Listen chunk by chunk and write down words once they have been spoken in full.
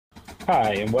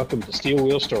Hi, and welcome to Steel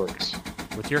Wheel Stories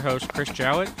with your host Chris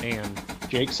Jowett and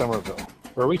Jake Somerville,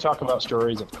 where we talk about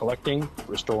stories of collecting,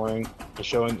 restoring, and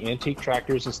showing antique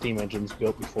tractors and steam engines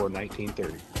built before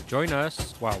 1930. Join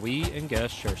us while we and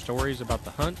guests share stories about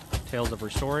the hunt, tales of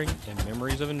restoring, and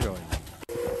memories of enjoying.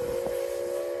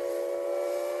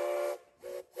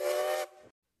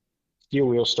 Steel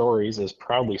Wheel Stories is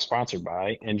proudly sponsored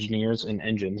by Engineers and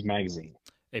Engines magazine,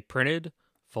 a printed,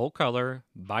 full-color,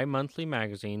 bi-monthly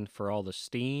magazine for all the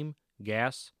steam,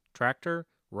 gas, tractor,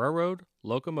 railroad,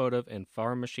 locomotive, and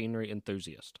farm machinery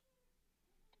enthusiast.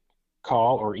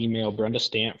 Call or email Brenda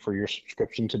Stamp for your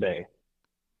subscription today.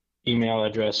 Email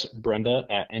address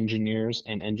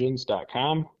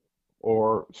brenda@engineersandengines.com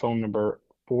or phone number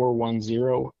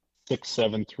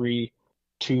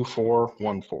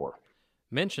 410-673-2414.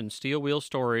 Mention Steel Wheel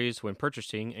Stories when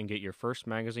purchasing and get your first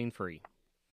magazine free.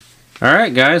 All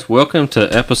right, guys, welcome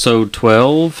to episode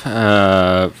 12.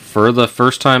 For the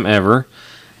first time ever,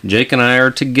 Jake and I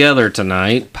are together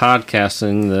tonight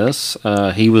podcasting this.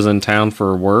 He was in town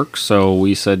for work, so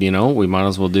we said, we might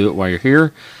as well do it while you're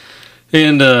here.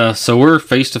 And so we're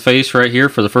face-to-face right here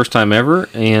for the first time ever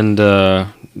and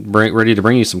ready to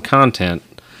bring you some content.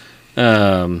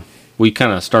 We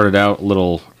kind of started out a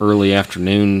little early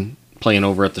afternoon playing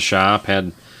over at the shop.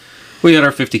 We had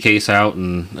our 50 case out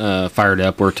and fired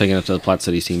up. We're taking it to the Platte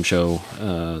City Steam Show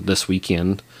this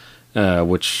weekend,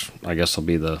 which I guess will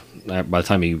be by the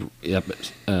time you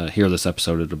hear this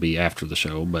episode, it'll be after the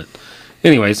show. But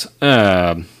anyways,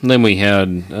 then we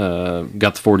had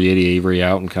got the 4080 Avery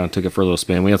out and kind of took it for a little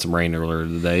spin. We had some rain earlier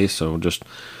today, so just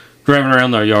driving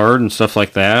around our yard and stuff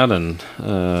like that, and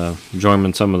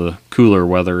enjoying some of the cooler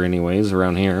weather anyways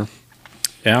around here.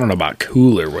 Yeah, I don't know about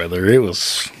cooler weather.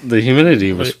 The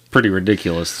humidity was pretty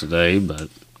ridiculous today, but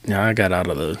yeah, I got out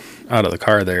of the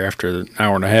car there after an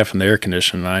hour and a half in the air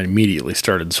conditioning, and I immediately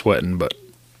started sweating, but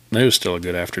it was still a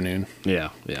good afternoon. Yeah.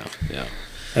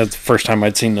 That's the first time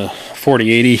I'd seen the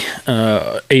 4080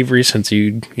 Avery since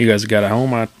you guys got it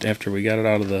home after we got it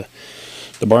out of the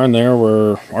barn there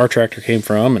where our tractor came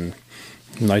from, and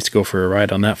nice to go for a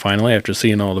ride on that finally after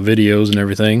seeing all the videos and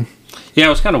everything. Yeah, it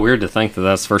was kind of weird to think that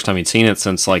that's the first time you'd seen it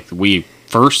since, we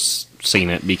first seen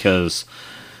it because,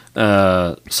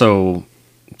 so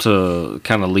to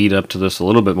kind of lead up to this a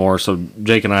little bit more, so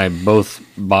Jake and I both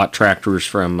bought tractors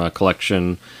from a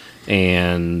collection,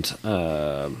 and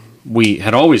we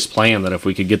had always planned that if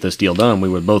we could get this deal done, we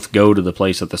would both go to the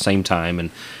place at the same time, and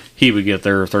he would get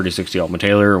their 3060 Altman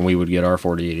Taylor, and we would get our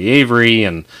 4080 Avery,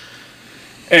 and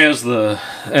As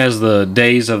the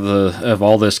days of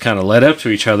all this kind of led up to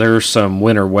each other, some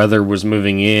winter weather was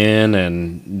moving in,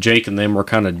 and Jake and them were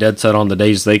kind of dead set on the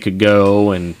days they could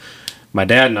go, and my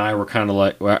dad and I were kind of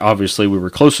like, well, obviously we were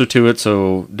closer to it,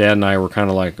 so Dad and I were kind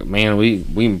of like, man, we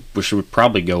should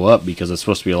probably go up because it's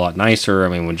supposed to be a lot nicer. I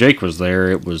mean, when Jake was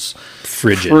there, it was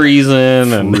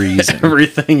freezing and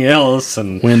everything else,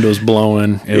 and wind was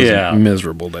blowing. It was a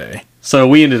miserable day. So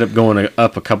we ended up going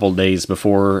up a couple days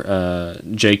before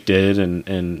Jake did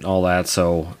and all that.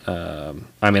 So, I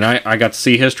got to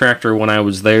see his tractor when I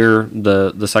was there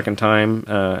the second time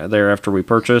there after we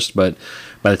purchased. But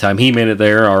by the time he made it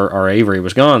there, our Avery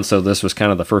was gone. So this was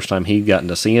kind of the first time he'd gotten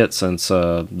to see it since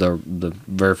the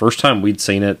very first time we'd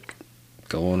seen it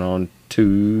going on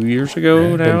 2 years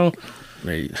ago now.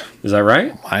 Is that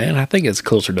right? I think it's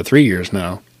closer to 3 years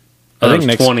now. I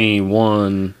think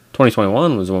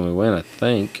 2021 was when we went, I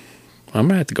think. I'm going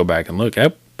to have to go back and look.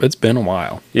 It's been a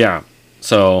while. Yeah.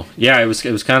 So, yeah, it was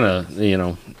kind of,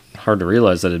 hard to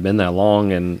realize that it had been that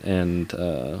long and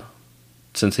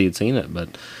since he had seen it.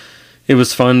 But it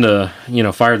was fun to,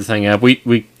 fire the thing up.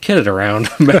 We kidded around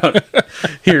about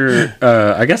here,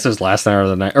 I guess it was last night or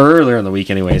the night, or earlier in the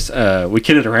week anyways. We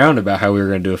kidded around about how we were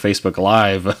going to do a Facebook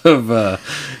Live of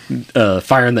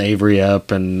firing the Avery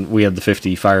up, and we had the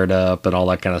 50 fired up and all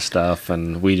that kind of stuff,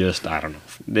 and we just, I don't know.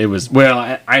 It was,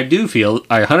 I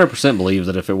 100% believe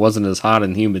that if it wasn't as hot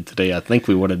and humid today, I think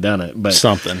we would have done it. But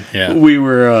something, yeah. We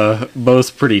were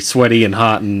both pretty sweaty and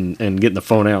hot, and getting the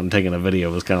phone out and taking a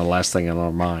video was kind of the last thing on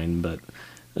our mind, but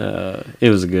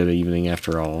it was a good evening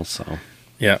after all, so.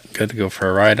 Yeah, good to go for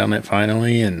a ride on it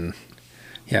finally, and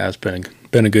yeah, it's been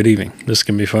a good evening. This is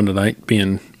going to be fun tonight,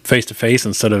 being face-to-face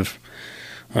instead of,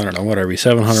 I don't know, what are we,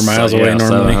 700 miles away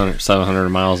normally? 700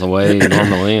 miles away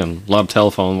normally, and a lot of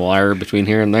telephone wire between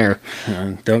here and there.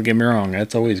 Don't get me wrong,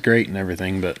 that's always great and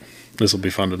everything, but this will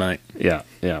be fun tonight. Yeah.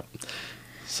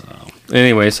 So,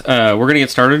 anyways, we're going to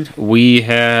get started. We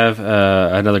have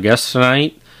another guest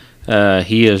tonight.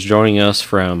 He is joining us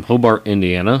from Hobart,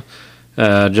 Indiana.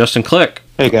 Justin Click.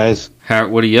 Hey guys.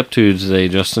 What are you up to today,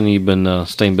 Justin? You've been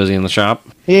staying busy in the shop?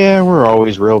 Yeah, we're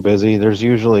always real busy. There's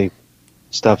usually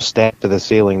stuff stacked to the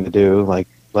ceiling to do,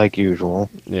 like usual.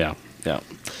 Yeah, yeah.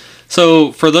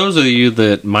 So, for those of you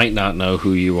that might not know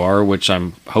who you are, which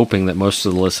I'm hoping that most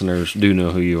of the listeners do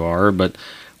know who you are, but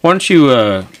why don't you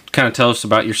kind of tell us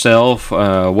about yourself,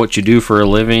 what you do for a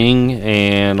living,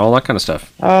 and all that kind of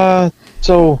stuff?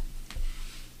 So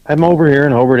I'm over here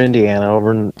in Hobart, Indiana,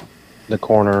 over in the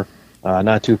corner,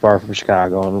 not too far from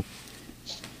Chicago. And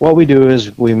what we do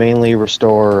is we mainly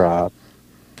restore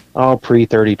all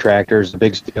pre-30 tractors, the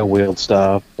big steel-wheeled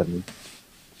stuff, and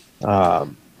a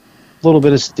little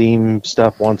bit of steam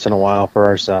stuff once in a while for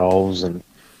ourselves, and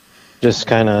just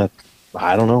kind of,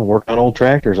 I don't know, work on old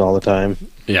tractors all the time.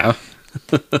 Yeah.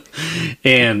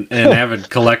 and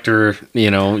avid collector,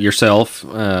 yourself,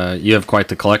 you have quite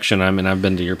the collection. I mean, I've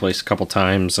been to your place a couple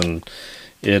times, and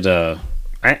it,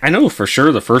 I know for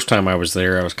sure the first time I was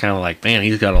there, I was kind of like, man,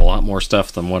 he's got a lot more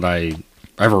stuff than what I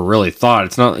ever really thought.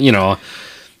 It's not,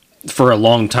 for a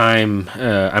long time,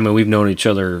 I mean, we've known each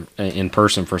other in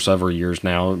person for several years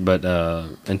now, but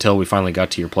until we finally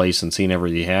got to your place and seen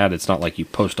everything you had, it's not like you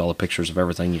post all the pictures of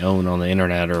everything you own on the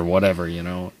internet or whatever,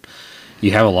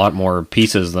 You have a lot more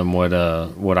pieces than what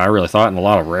I really thought, and a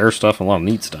lot of rare stuff and a lot of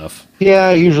neat stuff. Yeah,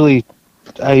 I usually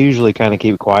kind of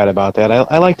keep quiet about that.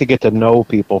 I like to get to know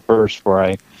people first before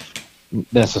I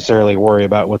necessarily worry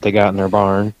about what they got in their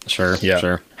barn. Sure, yeah.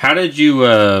 Sure. How did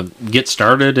you get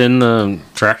started in the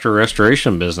tractor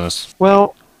restoration business?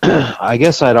 Well, I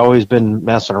guess I'd always been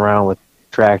messing around with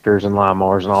tractors and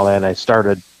lawnmowers and all that, and I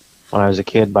started when I was a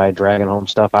kid by dragging home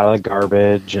stuff out of the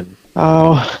garbage, and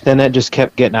then that just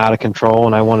kept getting out of control,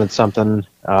 and I wanted something,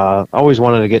 always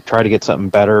wanted to try to get something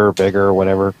better or bigger or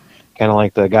whatever, kind of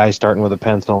like the guy starting with a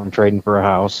pencil and trading for a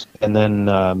house. And then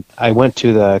I went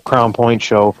to the Crown Point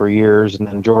show for years, and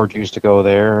then George used to go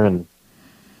there, and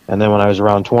then when I was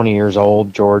around 20 years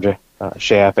old, George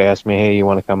Schaff asked me, hey, you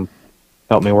want to come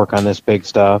help me work on this big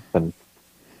stuff? And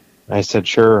I said,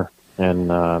 sure.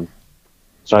 And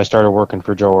so I started working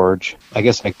for George. I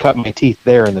guess I cut my teeth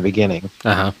there in the beginning.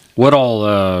 Uh-huh. What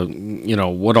all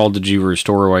did you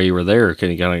restore while you were there?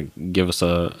 Can you kind of give us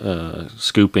a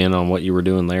scoop in on what you were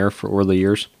doing there for over the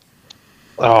years?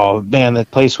 Oh, man,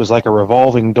 that place was like a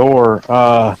revolving door.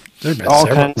 All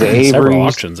kinds of Averys. Several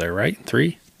auctions there, right?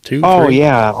 3, 2, Oh, 3?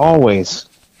 yeah, always.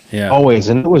 Yeah. Always.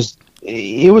 And it was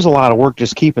a lot of work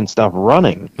just keeping stuff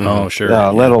running. Oh, sure.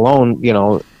 Let alone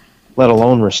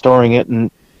restoring it. And,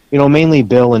 mainly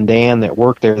Bill and Dan that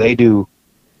work there, they do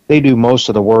most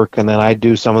of the work, and then I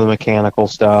do some of the mechanical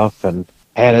stuff, and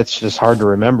it's just hard to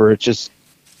remember. It's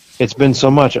been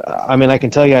so much. I mean, I can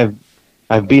tell you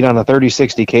I've beat on a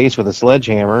 3060 case with a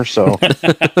sledgehammer, so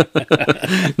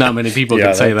not many people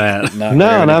can say that.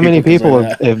 Not many people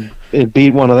have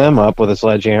beat one of them up with a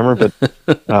sledgehammer, but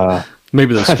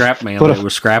maybe the scrap man that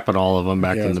was scrapping all of them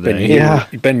back in the day.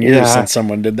 It's been years since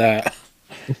someone did that.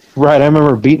 Right, I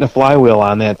remember beating a flywheel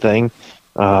on that thing.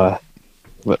 But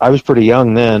I was pretty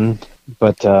young then.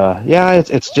 But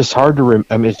it's just hard to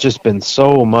I mean, it's just been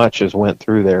so much has went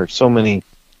through there. So many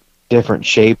different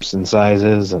shapes and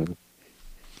sizes, and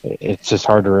it's just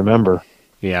hard to remember.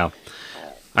 Yeah,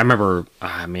 I remember.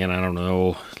 I don't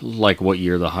know, like what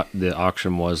year the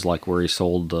auction was, like where he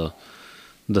sold the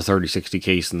 3060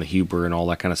 case and the Huber and all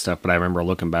that kind of stuff. But I remember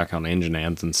looking back on Engine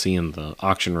Ads and seeing the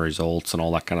auction results and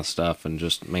all that kind of stuff, and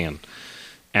just, man,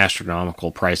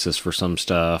 astronomical prices for some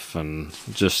stuff, and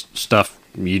just stuff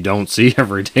you don't see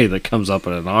every day that comes up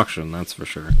at an auction, that's for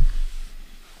sure.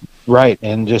 Right,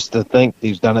 and just to think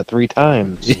he's done it 3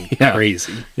 times. Yeah.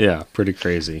 Crazy. Yeah, pretty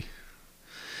crazy.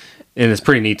 And it's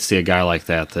pretty neat to see a guy like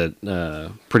that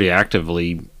pretty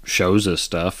actively shows us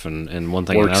stuff, and one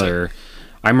thing or another.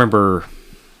 I remember,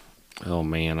 oh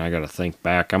man, I gotta think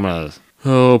back.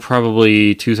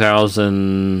 Probably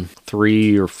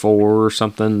 2003 or 4 or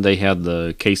something. They had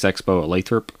the Case Expo at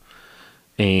Lathrop.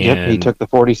 And yep, he took the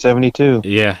 4072.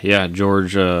 Yeah.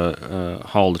 George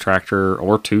hauled a tractor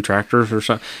or 2 tractors or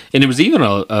something. And it was even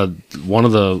one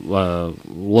of the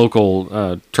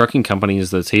local trucking companies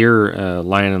that's here,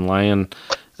 Lion & Lion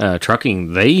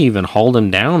Trucking. They even hauled him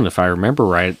down, if I remember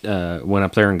right. Went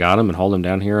up there and got him and hauled him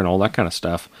down here and all that kind of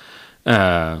stuff.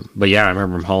 But yeah, I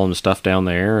remember him hauling the stuff down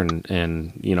there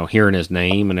and hearing his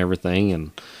name and everything,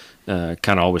 and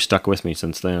kind of always stuck with me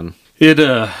since then.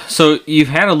 So you've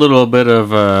had a little bit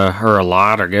of, or a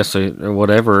lot, I guess, or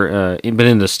whatever, but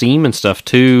in the steam and stuff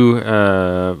too,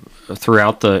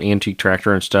 throughout the antique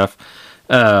tractor and stuff.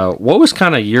 What was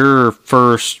kind of your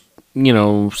first,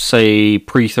 say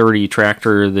pre-30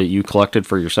 tractor that you collected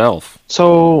for yourself?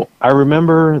 So I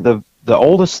remember the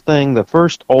oldest thing, the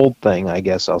first old thing, I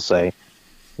guess I'll say,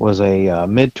 was a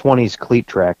mid-20s cleat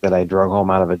track that I drug home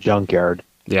out of a junkyard.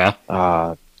 Yeah.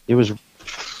 It was,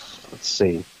 let's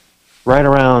see, right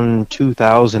around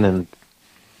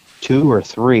 2002 or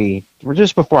 3,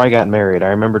 just before I got married. I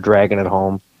remember dragging it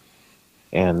home,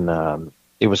 and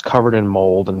it was covered in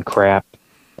mold and crap.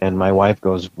 And my wife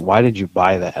goes, "Why did you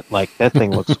buy that? Like, that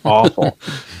thing looks awful."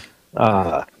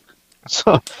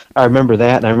 So I remember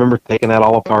that, and I remember taking that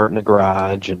all apart in the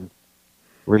garage and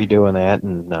redoing that,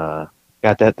 and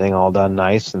got that thing all done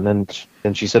nice. And then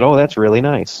she said, "Oh, that's really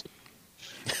nice."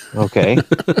 Okay.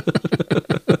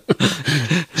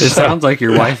 It sounds like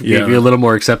your wife gave you a little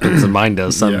more acceptance than mine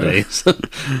does some days.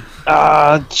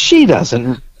 She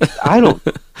doesn't. I don't.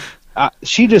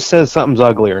 She just says something's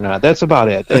ugly or not. That's about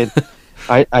it.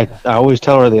 I always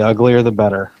tell her the uglier the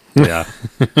better. Yeah.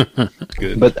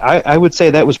 Good. But I would say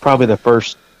that was probably the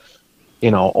first,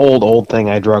 old thing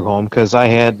I drug home, because I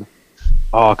had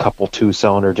a couple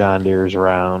 2-cylinder John Deeres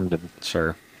around. And,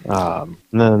 Sure. and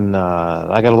then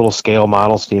I got a little scale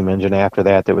model steam engine after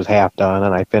that was half done,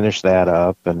 and I finished that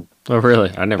up. And Oh,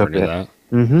 really? I never knew that.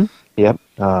 Mm-hmm. Yep.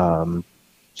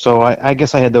 So I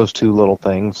guess I had those 2 little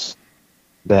things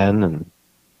then, and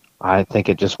I think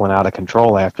it just went out of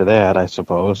control after that, I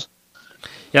suppose.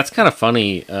 Yeah, it's kind of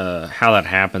funny how that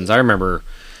happens. I remember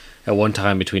at one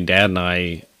time between Dad and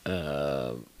I,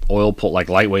 oil pull, like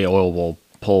lightweight oil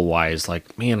pull wise,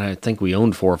 like, man, I think we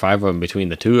owned 4 or 5 of them between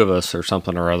the 2 of us or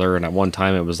something or other. And at one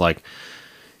time it was like,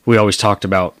 we always talked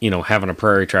about, having a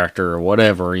prairie tractor or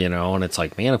whatever, and it's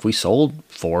like, man, if we sold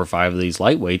 4 or 5 of these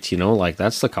lightweights, like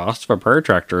that's the cost of a prairie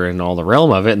tractor and all the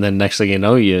realm of it. And then next thing you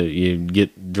know, you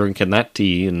get drinking that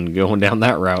tea and going down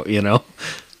that route,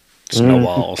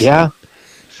 Snowballs. Yeah.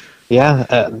 Yeah.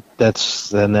 I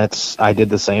did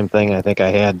the same thing. I think I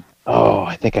had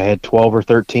 12 or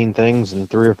 13 things and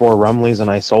 3 or 4 Rumleys, and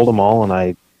I sold them all, and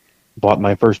I bought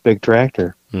my first big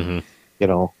tractor,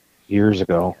 years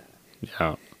ago.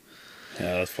 Yeah.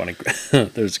 Yeah, that's funny.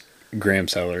 There's Graham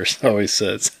Sellers always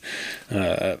says,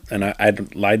 and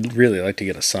I'd really like to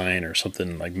get a sign or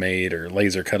something like made or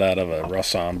laser cut out of a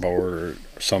Russon board or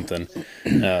something.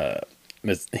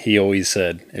 He always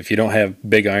said, if you don't have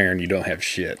big iron, you don't have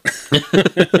shit.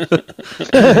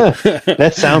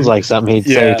 That sounds like something he'd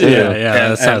say too. Yeah,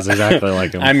 that sounds exactly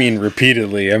like him. I mean,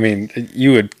 repeatedly. I mean,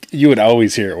 you would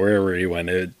always hear it wherever he went.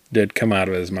 It did come out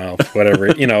of his mouth,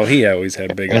 whatever. He always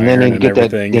had big and iron then and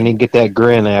everything. Then he'd get that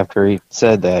grin after he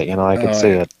said that. I could see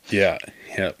it. Yeah,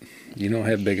 yep. You don't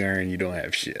have big iron, you don't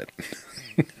have shit.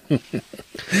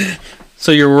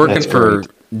 So you're working for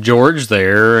George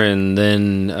there, and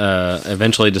then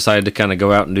eventually decided to kind of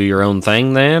go out and do your own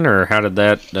thing then, or how did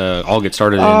that all get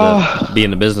started into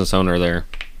being a business owner there?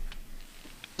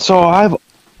 So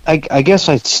I guess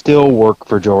I still work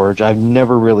for George. I've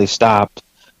never really stopped.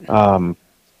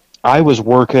 I was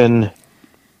working,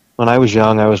 when I was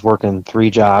young, I was working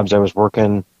 3 jobs. I was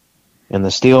working in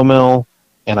the steel mill,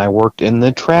 and I worked in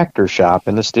the tractor shop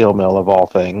in the steel mill, of all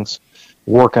things,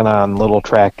 working on little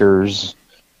tractors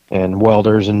and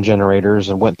welders and generators,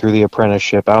 and went through the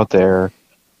apprenticeship out there.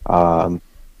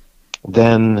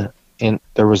 Then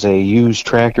there was a used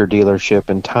tractor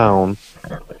dealership in town,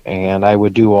 and I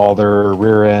would do all their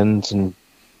rear ends and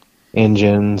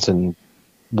engines and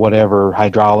whatever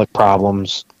hydraulic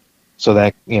problems, so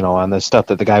that, on the stuff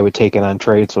that the guy would take in on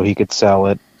trade so he could sell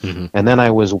it. Mm-hmm. And then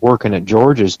I was working at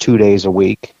George's 2 days a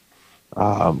week.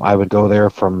 I would go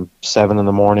there from 7 in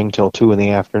the morning till 2 in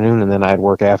the afternoon, and then I'd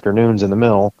work afternoons in the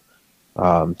mill, 3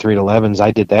 to 11s.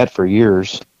 I did that for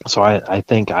years. So I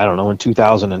think, in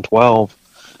 2012,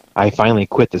 I finally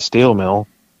quit the steel mill.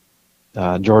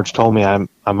 George told me I'm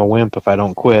a wimp if I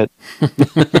don't quit.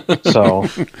 So,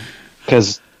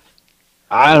 because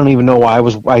I don't even know why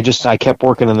I kept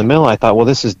working in the mill. I thought, well,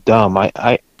 this is dumb.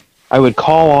 I would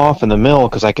call off in the mill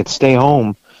because I could stay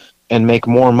home and make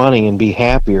more money and be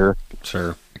happier.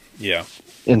 Sure. Yeah.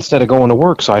 Instead of going to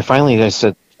work. So I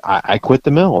said, I quit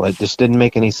the mill. It just didn't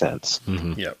make any sense.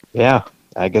 Mm-hmm. Yep. Yeah.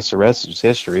 I guess the rest is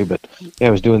history, but yeah,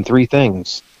 I was doing 3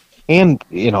 things. And,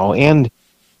 and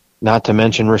not to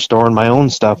mention restoring my own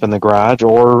stuff in the garage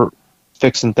or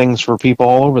fixing things for people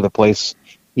all over the place.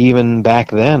 Even back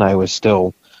then, I was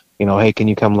still, hey, can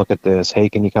you come look at this? Hey,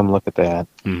 can you come look at that?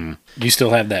 Mm-hmm. Do you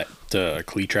still have that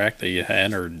Clee track that you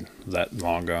had, or is that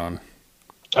long gone?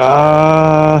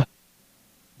 I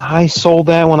sold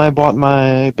that when I bought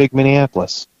my big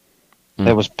Minneapolis.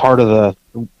 That was part of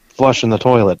the flushing the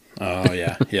toilet. Oh,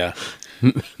 yeah, yeah.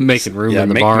 Making room in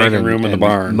the barn. Making room in the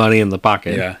barn. Money in the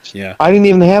pocket. Yeah, yeah. I didn't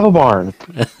even have a barn.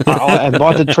 I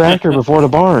bought the tractor before the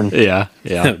barn. Yeah,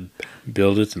 yeah.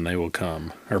 Build it and they will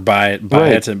come. Or buy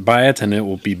it and it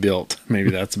will be built.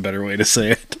 Maybe that's a better way to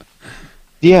say it.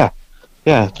 Yeah.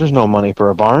 There's no money for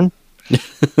a barn.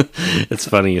 It's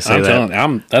funny you say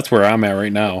that. That's where I'm at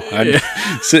right now. I'm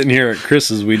sitting here at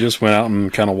Chris's. We just went out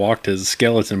and kind of walked his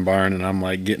skeleton barn, and I'm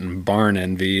like getting barn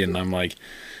envy, and I'm like,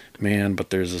 man, but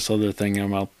there's this other thing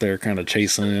I'm out there kind of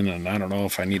chasing, and I don't know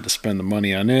if I need to spend the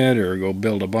money on it or go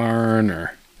build a barn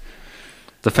or.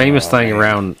 The famous thing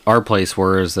around our place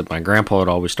is that my grandpa would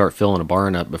always start filling a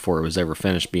barn up before it was ever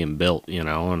finished being built,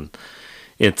 and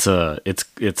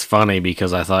it's funny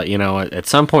because I thought, at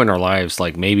some point in our lives,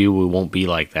 like maybe we won't be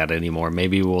like that anymore.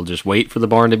 Maybe we'll just wait for the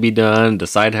barn to be done,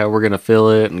 decide how we're going to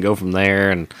fill it, and go from there.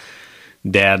 And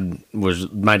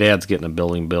my dad's getting a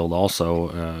building build also,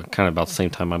 kind of about the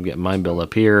same time I'm getting mine built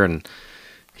up here, and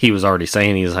he was already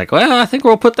saying, he's like, well, I think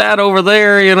we'll put that over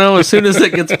there, as soon as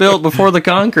it gets built before the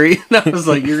concrete. And I was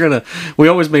like, we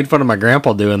always made fun of my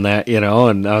grandpa doing that,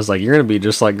 and I was like, you're going to be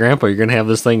just like grandpa. You're going to have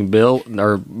this thing built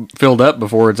or filled up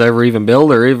before it's ever even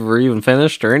built or ever even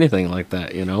finished or anything like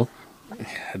that,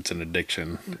 It's an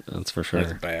addiction. That's for sure.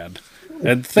 It's bad.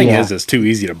 And the thing is, it's too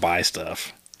easy to buy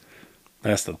stuff.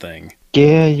 That's the thing.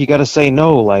 Yeah, you got to say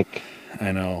no, like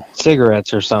I know,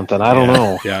 cigarettes or something. I don't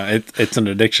know. Yeah, it's an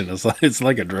addiction. It's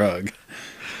like a drug.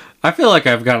 I feel like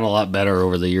I've gotten a lot better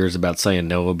over the years about saying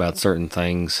no about certain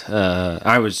things.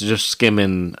 I was just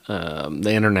skimming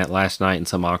the internet last night, and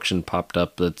some auction popped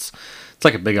up it's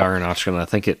like a big iron auction. I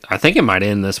think it might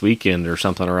end this weekend or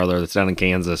something or other. That's down in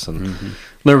Kansas, and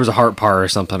there was a heart par or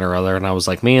something or other. And I was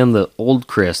like, man, the old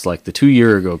Chris, like the 2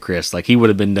 year ago Chris, like he would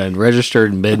have been done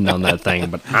registered and bidding on that thing.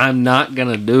 But I'm not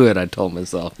gonna do it. I told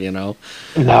myself, No.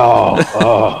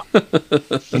 Oh.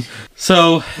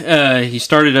 So you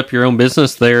started up your own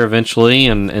business there eventually,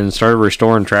 and started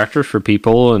restoring tractors for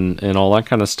people and all that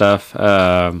kind of stuff.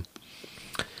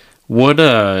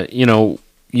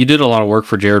 You did a lot of work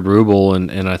for Jared Rubel,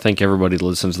 and I think everybody that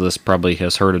listens to this probably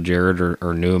has heard of Jared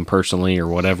or knew him personally or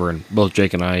whatever, and both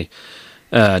Jake and I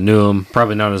knew him,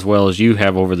 probably not as well as you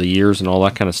have over the years and all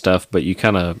that kind of stuff, but you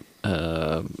kind of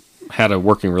had a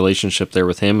working relationship there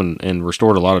with him and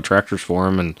restored a lot of tractors for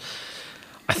him, and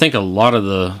I think a lot of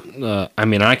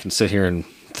I can sit here and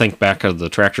think back of the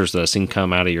tractors that I've seen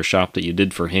come out of your shop that you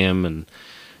did for him, and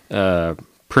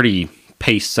pretty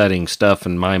pace-setting stuff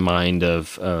in my mind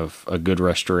of a good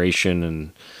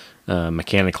restoration and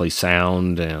mechanically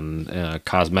sound and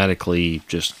cosmetically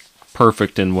just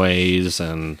perfect in ways.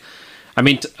 And I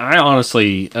mean, I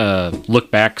honestly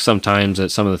look back sometimes at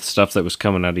some of the stuff that was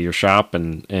coming out of your shop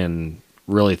and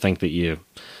really think that you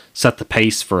set the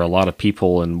pace for a lot of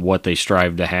people and what they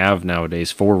strive to have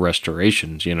nowadays for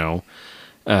restorations.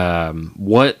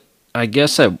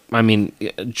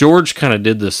 George kind of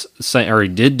did this, or he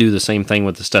did do the same thing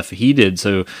with the stuff he did.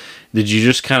 So did you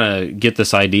just kind of get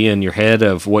this idea in your head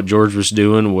of what George was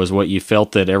doing was what you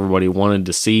felt that everybody wanted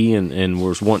to see and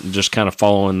was wanting just kind of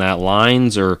following that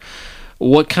lines? Or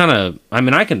what kind of,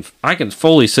 I can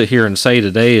fully sit here and say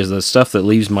today is the stuff that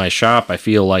leaves my shop, I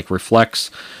feel like reflects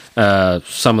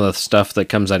some of the stuff that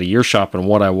comes out of your shop and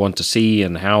what I want to see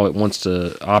and how it wants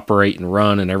to operate and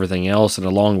run and everything else, and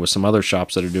along with some other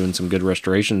shops that are doing some good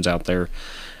restorations out there.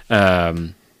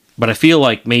 But I feel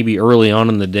like maybe early on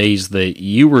in the days that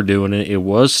you were doing it, it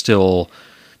was still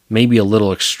maybe a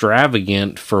little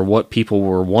extravagant for what people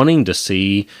were wanting to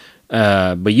see.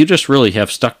 But you just really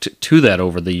have stuck to that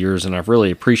over the years, and I've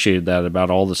really appreciated that about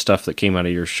all the stuff that came out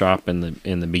of your shop in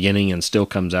the beginning and still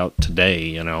comes out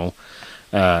today,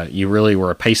 You really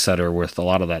were a pace setter with a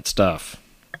lot of that stuff.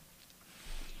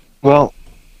 Well,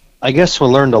 I guess we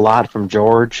learned a lot from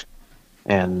George,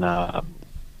 and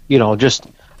just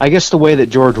I guess the way that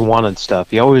George wanted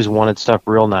stuff. He always wanted stuff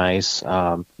real nice.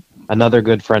 Another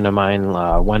good friend of mine,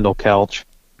 Wendell Kelch.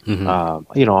 Mm-hmm.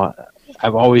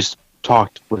 I've always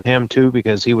talked with him too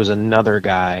because he was another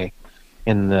guy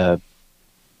in the,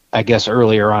 I guess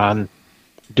earlier on,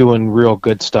 doing real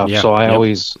good stuff. Yeah, so I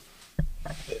always.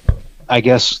 I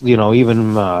guess,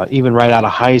 even right out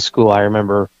of high school, I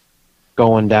remember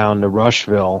going down to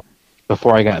Rushville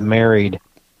before I got married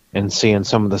and seeing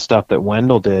some of the stuff that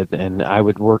Wendell did. And I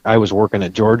was working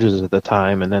at George's at the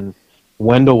time. And then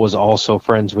Wendell was also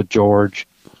friends with George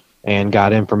and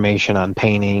got information on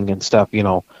painting and stuff,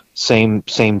 same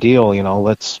deal,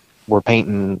 we're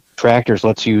painting tractors.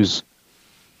 Let's use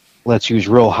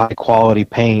real high quality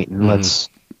paint and let's,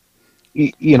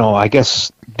 I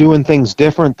guess doing things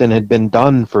different than had been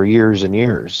done for years and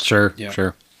years. Sure, yeah.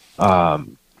 Sure.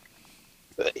 And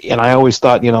I always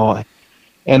thought,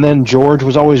 and then George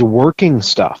was always working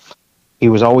stuff. He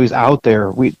was always out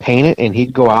there. We'd paint it and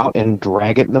he'd go out and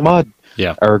drag it in the mud.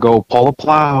 Yeah. Or go pull a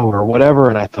plow or whatever.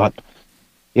 And I thought,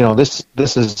 this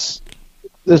is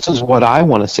what I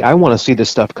want to see. I want to see this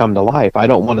stuff come to life. I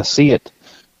don't want to see it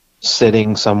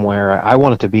sitting somewhere. I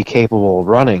want it to be capable of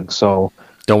running. So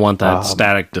don't want that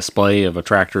static display of a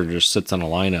tractor that just sits in a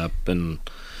lineup and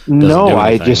no,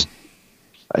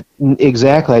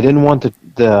 exactly. I didn't want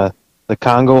the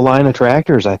Congo line of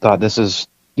tractors. I thought this is,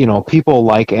 people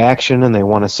like action and they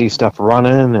want to see stuff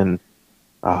running,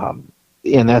 and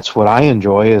that's what I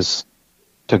enjoy, is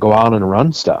to go out and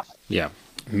run stuff. Yeah.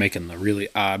 Making the really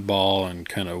oddball and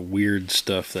kind of weird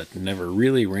stuff that never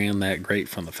really ran that great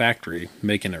from the factory,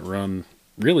 making it run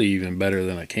really even better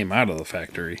than it came out of the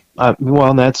factory.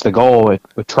 Well, that's the goal.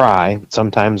 We try.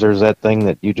 Sometimes there's that thing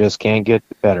that you just can't get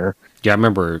better. Yeah, I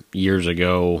remember years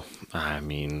ago, I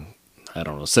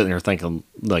don't know, sitting there thinking,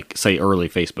 like, say, early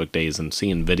Facebook days and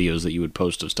seeing videos that you would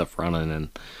post of stuff running, and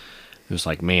it was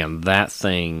like, man, that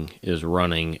thing is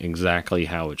running exactly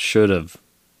how it should have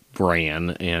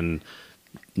ran, and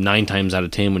 9 times out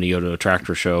of 10 when you go to a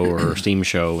tractor show or a steam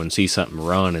show and see something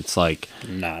run, it's like,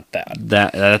 not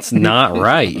that's not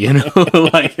right,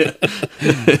 like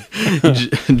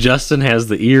Justin has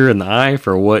the ear and the eye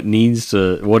for what it needs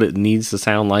to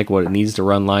sound like, what it needs to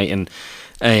run like, and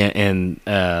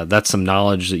that's some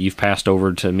knowledge that you've passed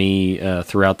over to me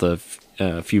throughout the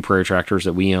few prairie tractors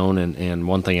that we own, and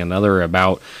one thing and another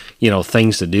about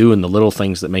things to do and the little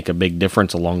things that make a big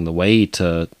difference along the way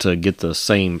to get the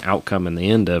same outcome in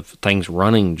the end of things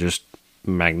running just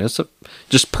magnificent,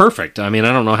 just perfect. I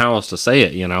don't know how else to say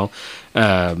it.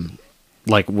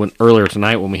 Like when earlier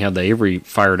tonight when we had the Avery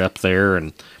fired up there,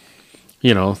 and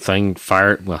thing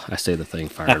fired. Well, I say the thing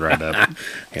fired right up.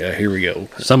 Yeah, here we go.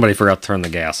 Somebody forgot to turn the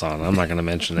gas on. I'm not going to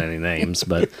mention any names,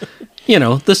 but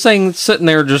this thing sitting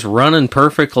there just running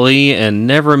perfectly and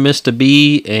never missed a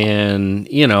beat, and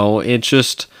it's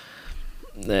just.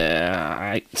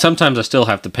 Sometimes I still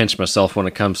have to pinch myself when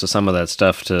it comes to some of that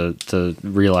stuff to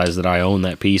realize that I own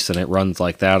that piece and it runs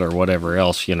like that or whatever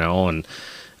else, and.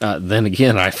 Then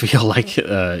again, I feel like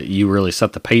you really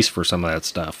set the pace for some of that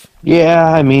stuff.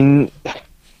 Yeah,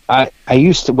 I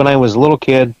used to, when I was a little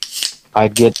kid,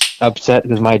 I'd get upset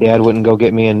because my dad wouldn't go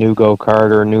get me a new go-kart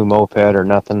or a new moped or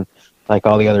nothing like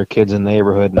all the other kids in the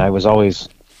neighborhood, and I was always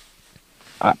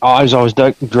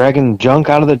dragging junk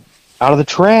out of the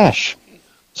trash.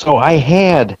 So I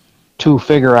had to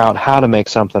figure out how to make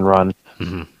something run.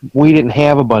 Mm-hmm. We didn't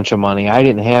have a bunch of money. I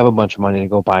didn't have a bunch of money to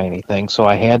go buy anything, so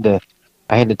I had to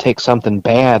take something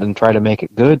bad and try to make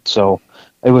it good. So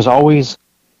it was always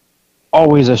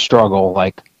a struggle,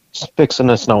 like fixing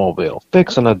a snowmobile,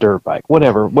 fixing a dirt bike,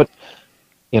 whatever.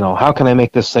 How can I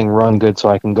make this thing run good so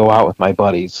I can go out with my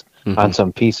buddies on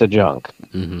some piece of junk?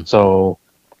 Mm-hmm. So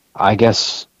I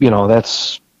guess,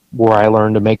 that's where I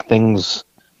learned to make things,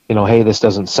 hey, this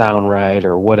doesn't sound right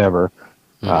or whatever.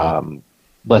 Mm-hmm.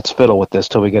 Let's fiddle with this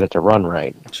till we get it to run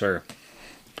right. Sure.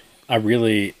 I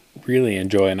really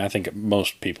enjoy, and I think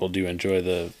most people do enjoy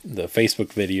the Facebook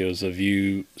videos of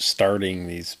you starting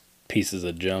these pieces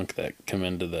of junk that come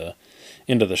into the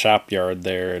shop yard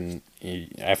there, and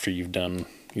after you've done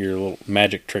your little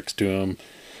magic tricks to them,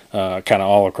 kind of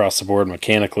all across the board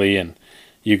mechanically, and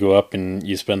you go up and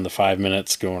you spend the 5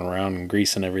 minutes going around and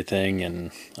greasing everything,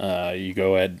 and you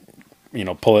go ahead,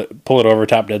 pull it over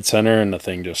top dead center, and the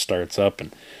thing just starts up.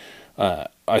 And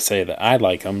I say that I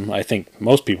like them. I think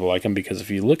most people like them because if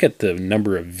you look at the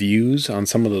number of views on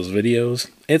some of those videos,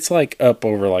 it's like up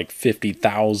over like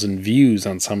 50,000 views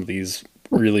on some of these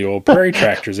really old prairie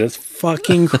tractors. It's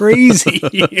fucking crazy.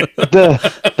 There's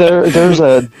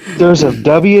a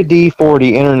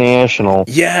WD-40 International.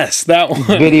 Yes, that one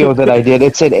video that I did.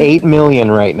 It's at 8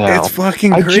 million right now. It's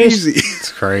fucking crazy.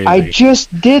 It's crazy. I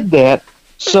just did that.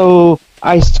 So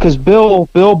because Bill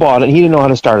bought it, he didn't know how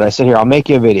to start it. I said, here, I'll make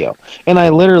you a video. And I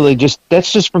literally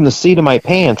that's just from the seat of my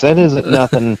pants. That isn't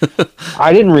nothing.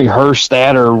 I didn't rehearse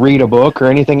that or read a book or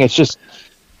anything. It's just,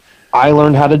 I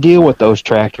learned how to deal with those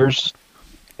tractors.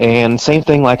 And same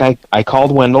thing, like I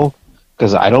called Wendell,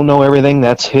 because I don't know everything.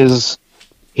 That's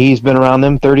he's been around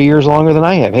them 30 years longer than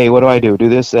I have. Hey, what do I do? Do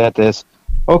this, that, this.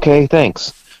 Okay,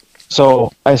 thanks.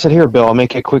 So I said, here, Bill, I'll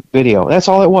make a quick video. That's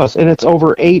all it was. And it's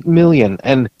over 8 million.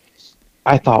 And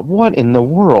I thought, what in the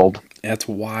world? That's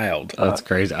wild. That's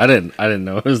crazy. I didn't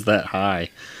know it was that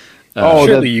high.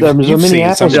 Surely you've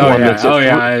seen some.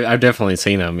 I've definitely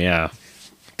seen them. Yeah.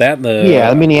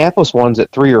 The Minneapolis one's at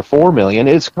 3 or 4 million.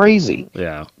 It's crazy.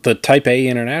 Yeah. The Type A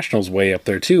International's way up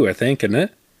there too, I think, isn't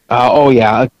it?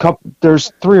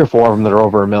 There's 3 or 4 of them that are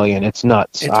over 1 million. It's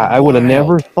nuts. I would have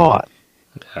never thought.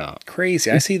 Yeah. Crazy.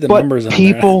 I see the numbers on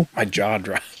there. My jaw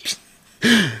drops.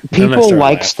 People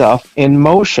like stuff in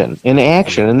motion, in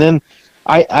action, and then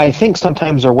I think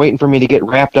sometimes they're waiting for me to get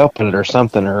wrapped up in it or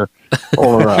something, or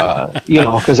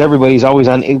because everybody's always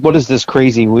on. What is this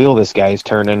crazy wheel this guy's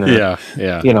turning? Or,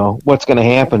 yeah. What's going to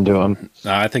happen to him?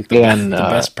 No, I think the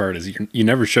best part is you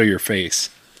never show your face,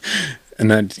 and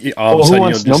then all of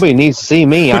a sudden nobody needs to see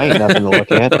me. I ain't nothing to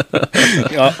look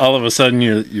at. All of a sudden,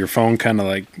 your phone kind of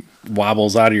like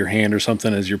wobbles out of your hand or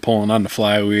something as you're pulling on the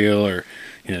flywheel, or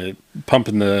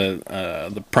pumping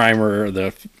the primer or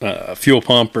the fuel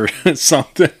pump or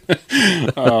something.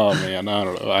 Oh man, I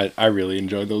don't know. I really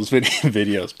enjoyed those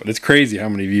videos, but it's crazy how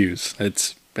many views.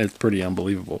 It's pretty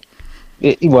unbelievable.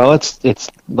 It's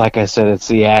like I said, it's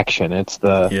the action. It's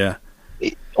the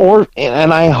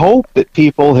and I hope that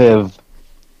people have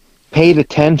paid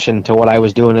attention to what I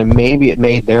was doing, and maybe it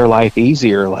made their life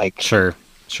easier. Like sure.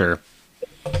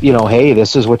 Hey,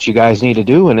 this is what you guys need to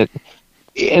do, and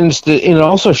it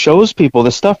also shows people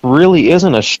this stuff really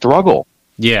isn't a struggle.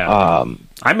 Yeah.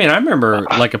 I remember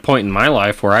like a point in my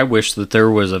life where I wish that there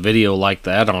was a video like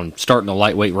that on starting a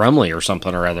lightweight Rumley or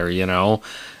something or other,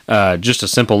 just a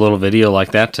simple little video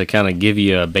like that to kind of give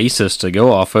you a basis to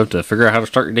go off of to figure out how to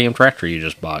start your damn tractor you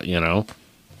just bought,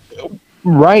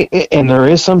 Right. And there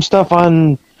is some stuff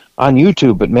on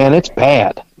YouTube, but man, it's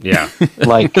bad. Yeah.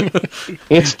 Like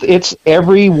it's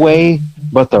every way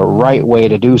but the right way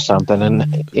to do something. And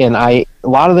a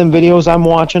lot of them videos I'm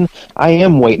watching, I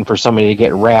am waiting for somebody to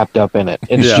get wrapped up in it.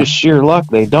 It's just sheer luck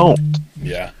they don't.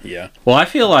 Yeah. Well, I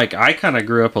feel like I kind of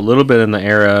grew up a little bit in the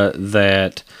era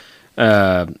that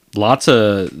lots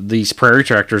of these prairie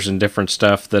tractors and different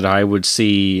stuff that I would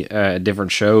see at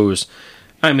different shows.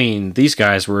 I mean, these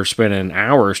guys were spending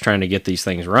hours trying to get these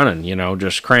things running,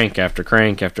 just crank after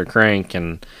crank after crank.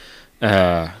 And,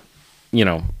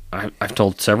 I've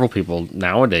told several people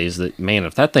nowadays that, man,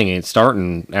 if that thing ain't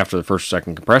starting after the first or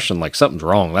second compression, like something's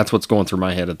wrong. That's what's going through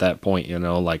my head at that point,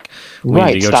 like, we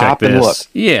need to go check this. And look.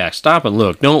 Yeah, stop and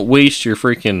look. Don't waste your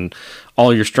freaking,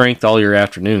 all your strength, all your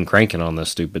afternoon cranking on this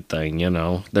stupid thing,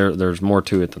 There's more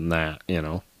to it than that,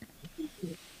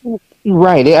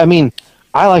 Right. I mean,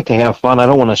 I like to have fun. I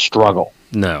don't want to struggle.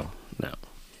 No.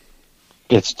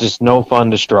 It's just no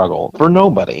fun to struggle for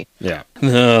nobody. Yeah.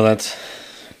 No, that's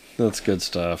good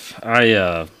stuff.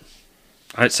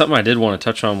 Something I did want to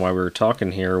touch on while we were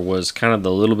talking here was kind of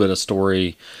the little bit of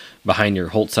story behind your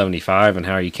Holt 75 and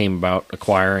how you came about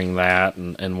acquiring that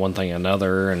and one thing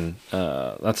another. And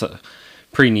that's a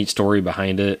pretty neat story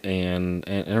behind it and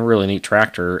a really neat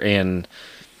tractor. And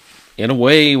in a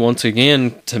way, once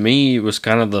again, to me, it was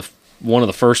kind of one of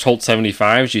the first Holt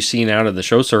 75s you seen out of the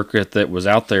show circuit that was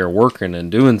out there working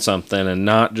and doing something, and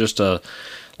not just I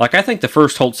think the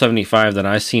first Holt 75 that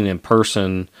I seen in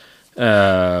person,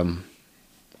 I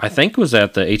think was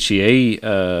at the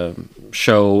HEA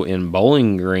show in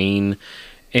Bowling Green,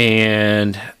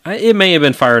 and it may have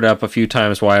been fired up a few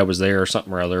times while I was there or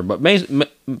something or other, but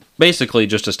basically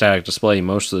just a static display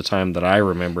most of the time that I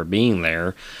remember being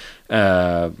there.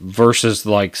 Versus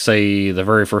like, say, the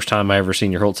very first time I ever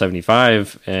seen your Holt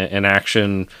 75 in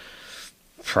action,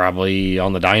 probably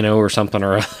on the dyno or something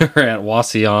or other at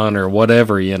Wasion or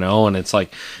whatever, and it's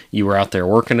like you were out there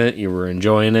working it, you were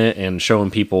enjoying it and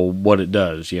showing people what it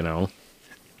does,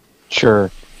 Sure.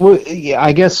 Well, yeah,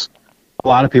 I guess a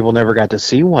lot of people never got to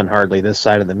see one hardly this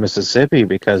side of the Mississippi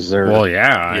because they're... Well,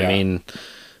 yeah. I mean...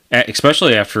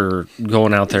 Especially after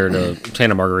going out there to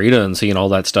Santa Margarita and seeing all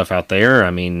that stuff out there, I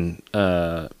mean,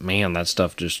 man, that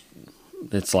stuff just,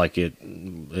 it's like it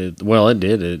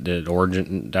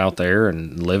origined out there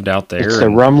and lived out there. It's the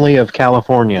Rumley of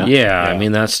California. Yeah, I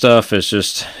mean, that stuff is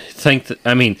just,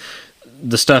 the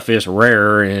stuff is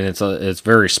rare and it's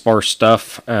very sparse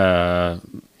stuff, but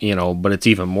it's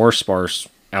even more sparse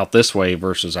out this way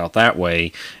versus out that way,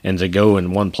 and to go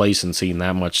in one place and seeing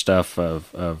that much stuff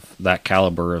of that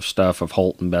caliber of stuff, of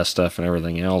Holt and Best stuff and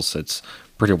everything else, it's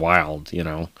pretty wild,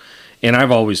 And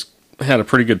I've always had a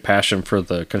pretty good passion for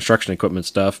the construction equipment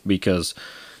stuff because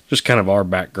just kind of our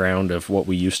background of what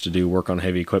we used to do, work on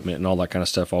heavy equipment and all that kind of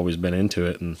stuff, always been into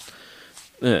it, and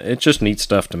it's just neat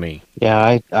stuff to me.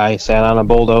 Yeah, I sat on a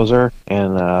bulldozer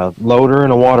and a loader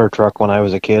and a water truck when I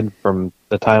was a kid, from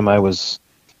the time I was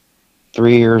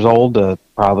 3 years old to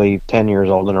probably 10 years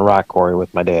old, in a rock quarry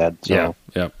with my dad. So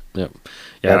Yep.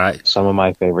 Yeah, some of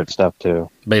my favorite stuff too.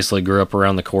 Basically grew up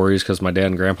around the quarries because my dad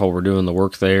and grandpa were doing the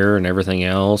work there and everything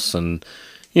else. And,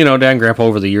 dad and grandpa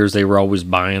over the years, they were always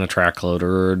buying a track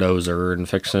loader or a dozer and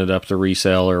fixing it up to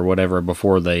resell or whatever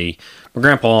before my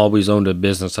grandpa always owned a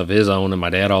business of his own and my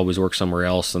dad always worked somewhere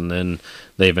else. And then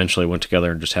they eventually went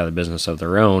together and just had a business of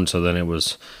their own. So then it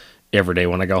was... every day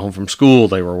when I got home from school,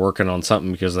 they were working on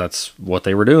something because that's what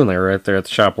they were doing. They were right there at the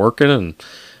shop working, and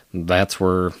that's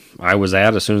where I was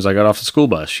at as soon as I got off the school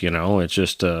bus. It's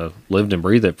just lived and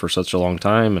breathed it for such a long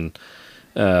time, and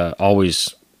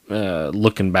always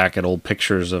looking back at old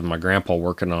pictures of my grandpa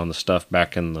working on the stuff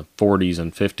back in the 40s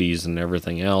and 50s and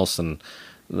everything else, and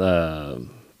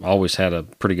always had a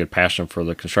pretty good passion for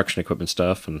the construction equipment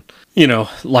stuff. And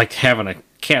like having a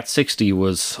Cat 60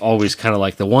 was always kind of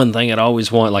like the one thing I'd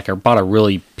always want. Like, I bought a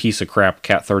really piece of crap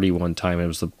Cat 30 one time. It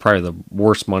was probably the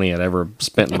worst money I'd ever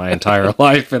spent in my entire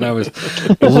life, and I was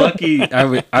lucky.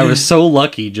 I was so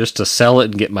lucky just to sell it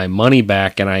and get my money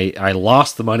back, and I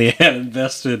lost the money I had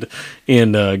invested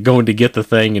in going to get the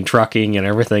thing and trucking and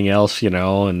everything else, and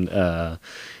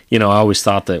I always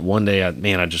thought that one day,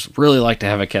 I'd just really like to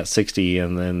have a Cat 60,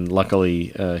 and then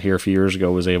luckily here a few years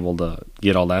ago was able to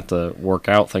get all that to work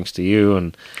out thanks to you.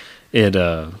 And it,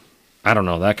 I don't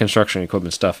know, that construction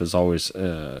equipment stuff has always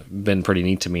been pretty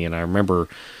neat to me. And I remember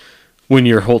when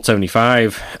your Holt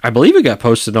 75, I believe it got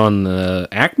posted on the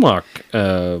ACMOC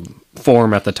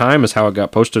forum at the time is how it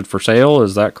got posted for sale.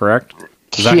 Is that correct?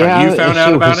 Is that how you found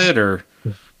out about it? Or?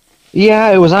 Yeah,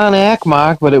 it was on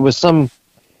ACMOC, but it was some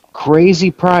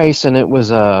crazy price, and it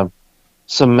was a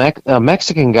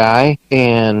Mexican guy,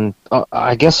 and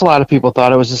I guess a lot of people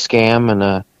thought it was a scam,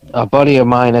 and a buddy of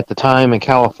mine at the time in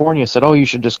California said, "Oh, you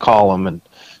should just call him." And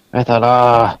I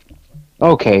thought,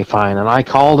 okay, fine. And I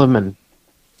called him, and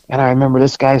I remember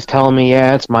this guy's telling me,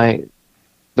 yeah,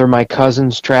 they're my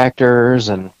cousin's tractors,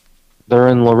 and they're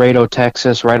in Laredo,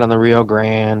 Texas, right on the Rio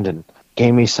Grande, and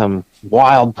gave me some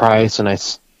wild price. And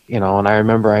and I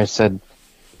remember I said,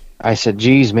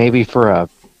 geez, maybe for a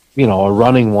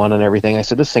running one and everything. I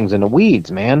said, this thing's in the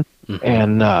weeds, man.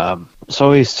 Mm-hmm. And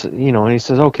so he's, and he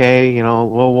says, okay,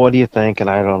 well, what do you think? And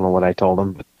I don't know what I told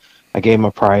him, but I gave him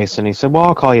a price, and he said, well,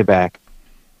 I'll call you back.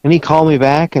 And he called me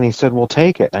back, and he said, well,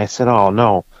 take it. And I said, oh,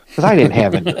 no, because I didn't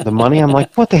have the money. I'm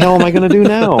like, what the hell am I going to do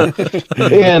now?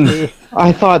 And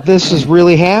I thought, this is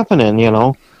really happening,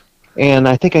 And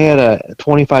I think I had a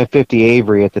 2550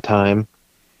 Avery at the time.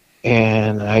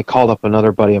 And I called up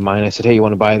another buddy of mine. I said, hey, you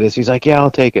want to buy this? He's like, yeah,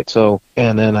 I'll take it. So,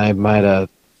 and then I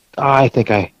think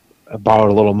I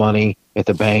borrowed a little money at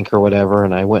the bank or whatever.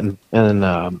 And I went and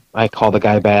I called the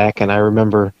guy back. And I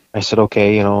remember I said,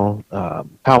 okay, how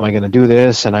am I going to do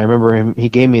this? And I remember he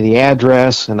gave me the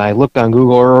address, and I looked on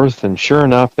Google Earth, and sure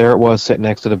enough, there it was sitting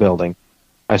next to the building.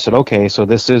 I said, okay, so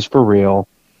this is for real.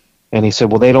 And he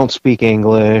said, well, they don't speak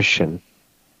English. And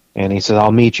he said,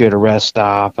 I'll meet you at a rest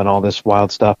stop and all this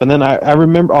wild stuff. And then I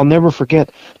remember, I'll never forget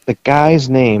the guys'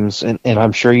 names, and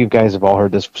I'm sure you guys have all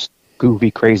heard this goofy,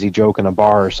 crazy joke in a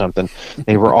bar or something.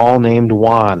 They were all named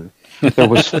Juan. There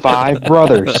was 5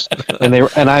 brothers,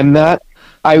 and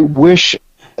I wish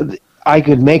I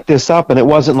could make this up, and it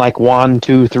wasn't like 1,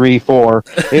 2, 3, 4.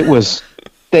 It was,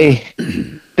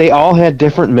 they all had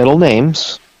different middle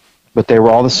names, but they were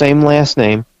all the same last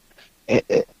name.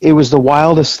 It was the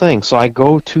wildest thing. So I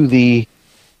go to the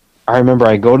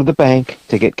bank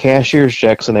to get cashier's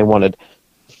checks, and they wanted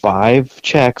 5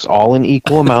 checks, all in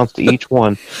equal amounts to each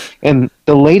one. And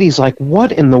the lady's like,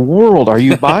 what in the world are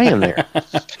you buying there?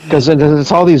 Because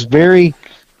it's all these very,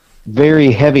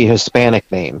 very heavy Hispanic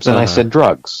names. And I said,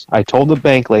 drugs. I told the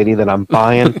bank lady that I'm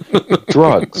buying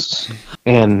drugs.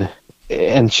 And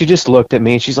she just looked at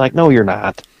me, and she's like, no, you're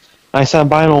not. I said, I'm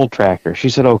buying an old tractor. She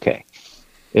said, okay.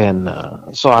 And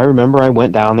so I remember I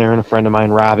went down there, and a friend of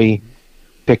mine, Robbie,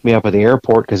 picked me up at the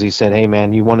airport because he said, hey,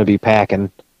 man, you want to be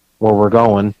packing where we're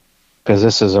going because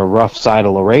this is a rough side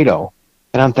of Laredo.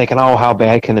 And I'm thinking, oh, how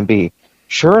bad can it be?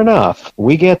 Sure enough,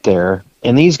 we get there,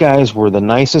 and these guys were the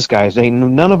nicest guys.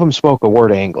 None of them spoke a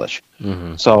word of English.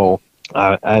 Mm-hmm. So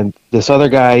this other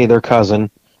guy, their cousin,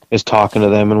 is talking to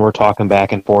them, and we're talking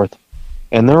back and forth.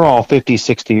 And they're all 50,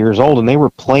 60 years old, and they were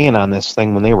playing on this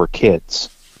thing when they were kids.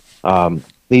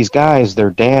 These guys, their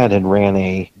dad had ran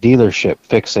a dealership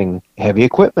fixing heavy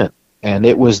equipment, and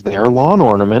it was their lawn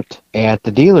ornament at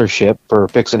the dealership for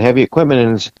fixing heavy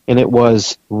equipment, and it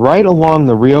was right along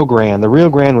the Rio Grande. The Rio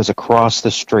Grande was across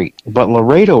the street, but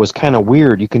Laredo is kind of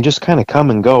weird. You can just kind of come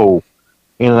and go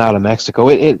in and out of Mexico.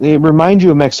 It reminds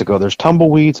you of Mexico. There's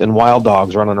tumbleweeds and wild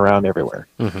dogs running around everywhere,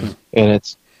 mm-hmm.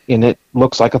 and it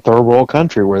looks like a third world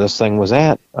country where this thing was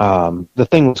at. The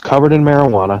thing was covered in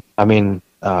marijuana. I mean,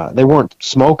 they weren't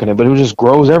smoking it, but it just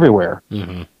grows everywhere.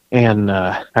 Mm-hmm. And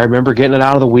I remember getting it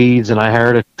out of the weeds, and I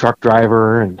hired a truck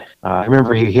driver, and I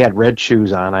remember he had red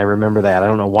shoes on. I remember that. I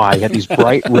don't know why. He had these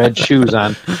bright red shoes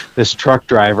on, this truck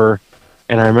driver,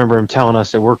 and I remember him telling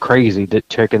us that we're crazy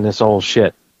checking this old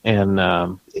shit. And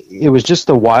it was just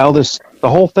the wildest. The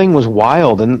whole thing was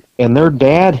wild, and their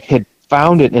dad had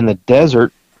found it in the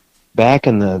desert back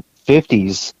in the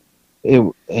 50s.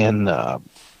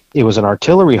 it was an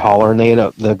artillery hauler, and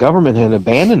the government had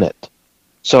abandoned it.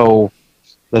 So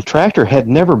the tractor had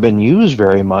never been used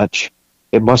very much.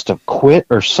 It must have quit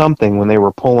or something when they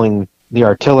were pulling the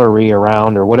artillery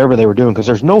around or whatever they were doing, because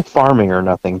there's no farming or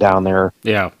nothing down there.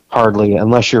 Yeah. Hardly,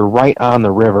 unless you're right on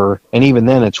the river, and even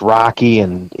then it's rocky,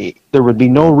 and there would be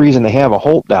no reason to have a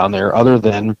Holt down there other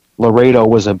than Laredo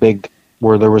was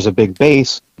where there was a big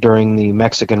base during the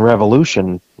Mexican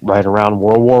Revolution right around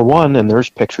World War I, and there's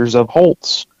pictures of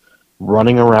Holts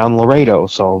running around Laredo.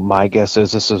 So my guess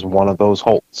is this is one of those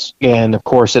Holts. And of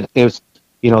course it was,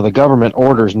 the government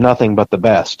orders nothing but the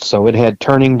best. So it had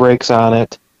turning brakes on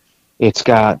it. It's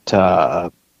got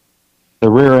the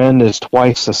rear end is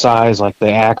twice the size, like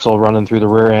the axle running through the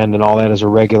rear end and all that is a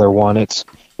regular one. It's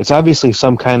obviously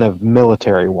some kind of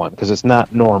military one because it's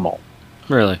not normal.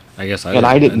 Really? I guess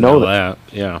I didn't know that.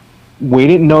 Yeah. We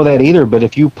didn't know that either, but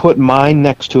if you put mine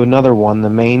next to another one, the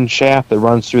main shaft that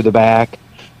runs through the back,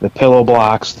 the pillow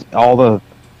blocks,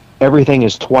 everything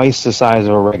is twice the size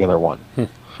of a regular one.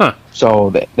 Huh. So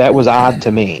that was odd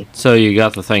to me. So you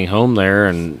got the thing home there,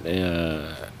 and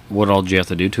what all did you have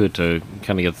to do to it to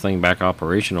kind of get the thing back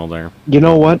operational there? You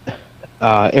know what?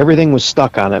 Everything was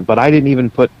stuck on it, but I didn't even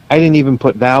put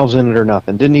valves in it or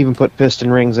nothing. Didn't even put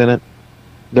piston rings in it.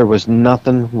 There was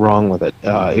nothing wrong with it.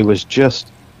 It was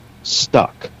just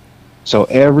stuck. So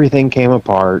everything came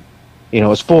apart.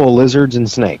 It's full of lizards and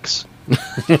snakes.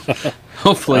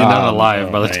 Hopefully not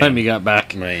alive by the time you got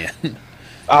back. Man.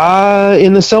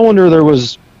 In the cylinder there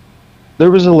was a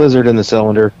lizard in the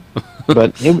cylinder,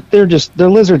 but they're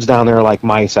lizards down there like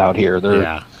mice out here.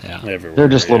 Yeah. They're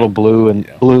just little blue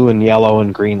and yellow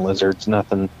and green lizards.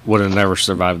 Nothing. Would have never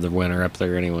survived the winter up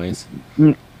there, anyways.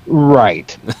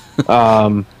 Right.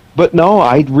 But no,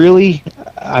 honestly,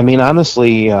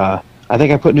 I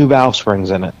think I put new valve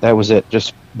springs in it. That was it.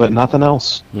 But nothing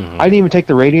else. Mm-hmm. I didn't even take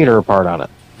the radiator apart on it.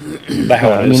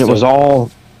 It was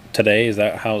all today. Is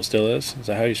that how it still is? Is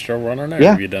that how you still run on it? Yeah.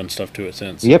 Or have you done stuff to it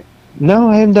since? Yep. No,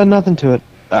 I haven't done nothing to it.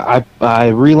 I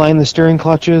relined the steering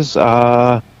clutches.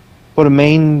 Put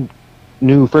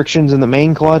new frictions in the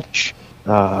main clutch.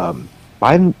 No,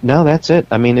 that's it.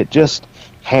 It just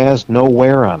has no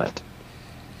wear on it.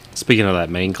 Speaking of that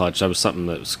main clutch, that was something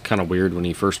that was kind of weird when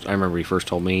I remember he first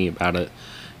told me about it,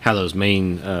 how those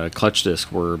main clutch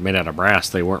discs were made out of brass.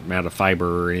 They weren't made out of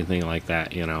fiber or anything like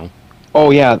that, Oh,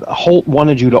 yeah. Holt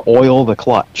wanted you to oil the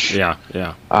clutch. Yeah.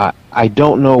 I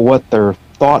don't know what their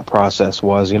thought process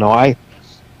was.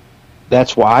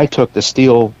 That's why I took the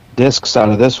steel discs out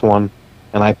of this one,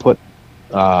 and I put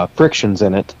frictions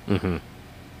in it. Mm-hmm.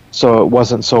 So it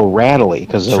wasn't so rattly,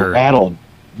 because the rattle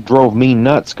drove me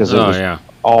nuts because it was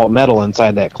all metal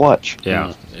inside that clutch.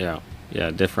 Yeah,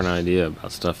 different idea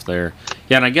about stuff there.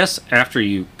 Yeah, and I guess after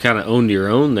you kind of owned your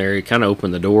own there, you kind of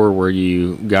opened the door where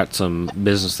you got some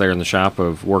business there in the shop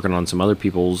of working on some other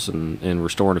people's and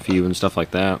restoring a few and stuff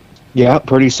like that. Yeah,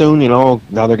 pretty soon, the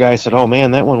other guy said, "Oh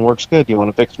man, that one works good. You want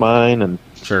to fix mine?" And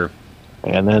sure.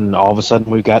 And then all of a sudden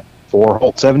we've got 4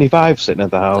 Holt 75 sitting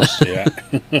at the house. Yeah.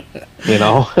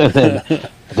 And then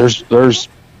there's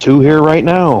 2 here right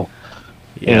now.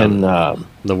 Yeah, and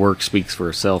the work speaks for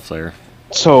itself there.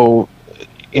 So,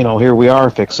 here we are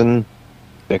fixing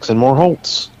more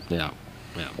Holts. Yeah.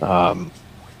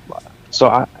 So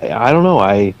I don't know.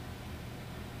 I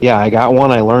got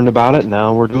one. I learned about it.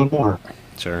 Now we're doing more.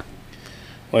 Sure.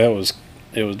 Well,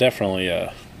 it was definitely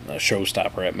a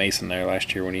showstopper at Mason there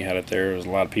last year when he had it there. There was a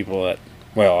lot of people that.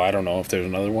 Well, I don't know if there's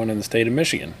another one in the state of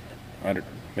Michigan.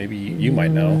 Maybe you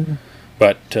might know,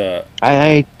 but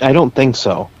I don't think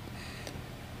so.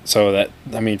 So that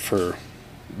for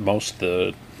most of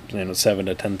the 7,000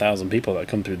 to 10,000 people that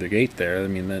come through the gate there,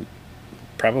 that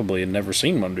probably had never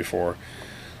seen one before.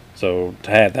 So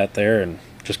to have that there and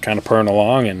just kind of purring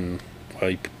along, and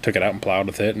he took it out and plowed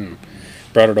with it and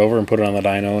brought it over and put it on the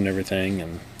dyno and everything,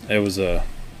 and that was a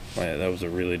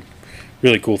really,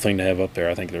 really cool thing to have up there.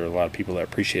 I think there were a lot of people that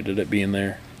appreciated it being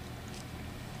there.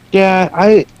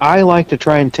 Yeah, I like to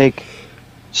try and take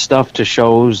stuff to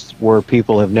shows where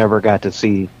people have never got to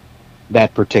see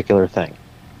that particular thing.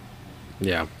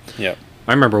 Yeah. Yeah.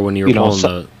 I remember when you were pulling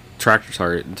the tractor,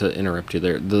 sorry to interrupt you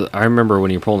there. I remember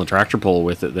when you were pulling the tractor pull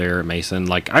with it there at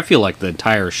Mason, I feel like the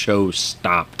entire show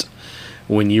stopped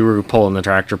when you were pulling the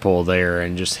tractor pull there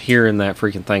and just hearing that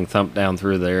freaking thing thump down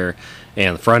through there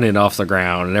and the front end off the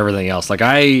ground and everything else.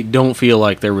 I don't feel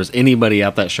like there was anybody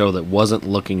at that show that wasn't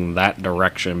looking that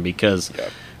direction, because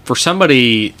for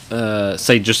somebody,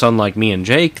 say just unlike me and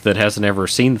Jake, that hasn't ever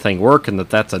seen the thing work and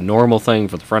that's a normal thing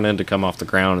for the front end to come off the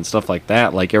ground and stuff like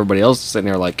that, everybody else is sitting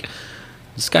there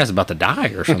this guy's about to die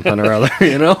or something or other,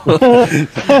 Yeah.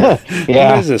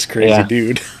 Who is this crazy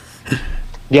dude?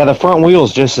 Yeah, the front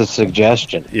wheel's just a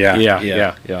suggestion. Yeah.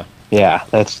 Yeah,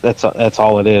 that's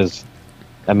all it is.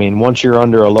 I mean, once you're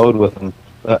under a load with them,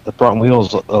 the front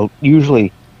wheel's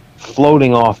usually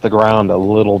floating off the ground a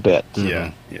little bit.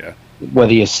 Yeah.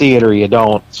 Whether you see it or you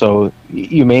don't. So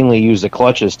you mainly use the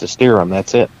clutches to steer them.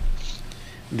 That's it.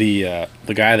 The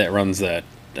guy that runs that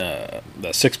the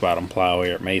 6-bottom plow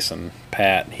here at Mason,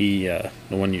 Pat, he the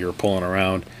one you were pulling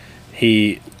around,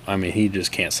 he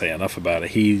just can't say enough about it.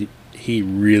 He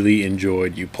really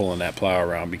enjoyed you pulling that plow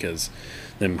around, because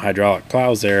them hydraulic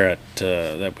plows there at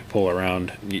that we pull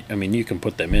around, you can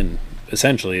put them in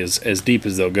essentially as deep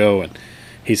as they'll go, and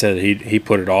he said he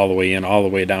put it all the way in, all the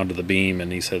way down to the beam,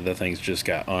 and he said the thing's just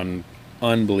got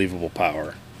unbelievable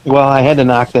power. Well, I had to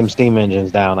knock them steam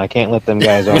engines down. I can't let them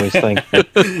guys always think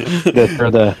that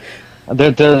they're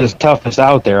the toughest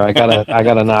out there. I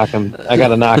gotta knock them. I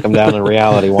gotta knock them down in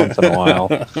reality once in a while.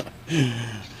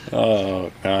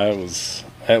 Oh, no,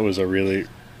 that was a really,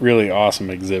 really awesome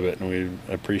exhibit, and we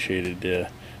appreciated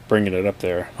bringing it up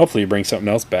there. Hopefully, you bring something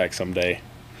else back someday.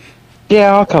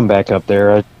 Yeah, I'll come back up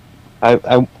there.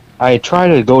 I try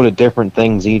to go to different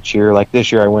things each year. Like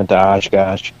this year, I went to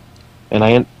Oshkosh, and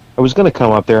I was going to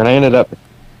come up there, and I ended up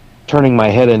turning my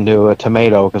head into a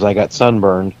tomato because I got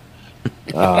sunburned.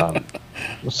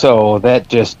 So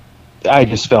I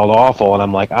just felt awful, and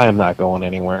I'm like, I am not going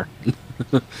anywhere.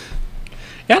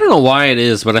 I don't know why it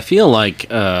is, but I feel like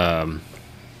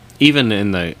even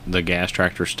in the gas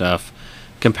tractor stuff,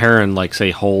 comparing like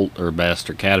say Holt or Best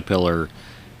or Caterpillar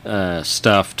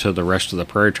stuff to the rest of the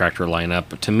Prairie Tractor lineup,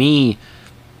 but to me,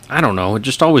 I don't know, it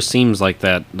just always seems like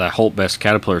that Holt, Best,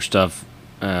 Caterpillar stuff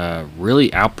really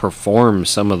outperforms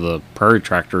some of the Prairie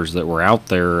Tractors that were out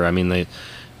there. I mean, they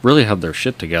really had their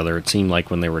shit together, it seemed like,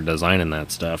 when they were designing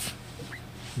that stuff.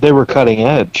 They were cutting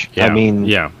edge.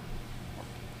 Yeah.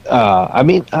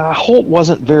 Holt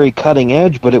wasn't very cutting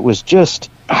edge, but it was just,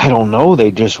 I don't know,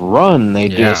 they just run. They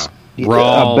just,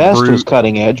 raw, Best was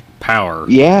cutting edge. Power.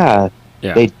 Yeah.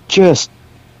 They just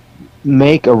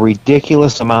make a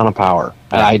ridiculous amount of power.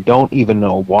 And I don't even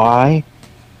know why,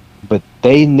 but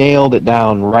they nailed it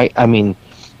down right. I mean,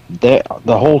 the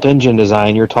Holt engine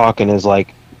design you're talking is like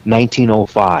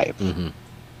 1905. Mm-hmm.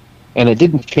 And it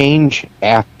didn't change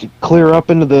clear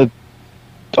up into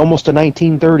almost to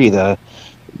 1930,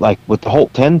 like with the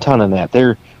Holt 10-ton and that.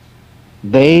 Their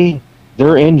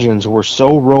engines were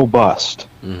so robust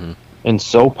and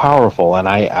so powerful, and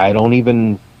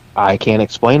I can't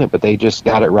explain it, but they just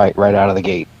got it right out of the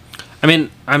gate. I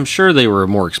mean, I'm sure they were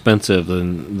more expensive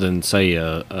than say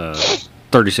a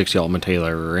 36 Altman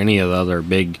Taylor or any of the other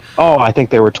big. Oh, I think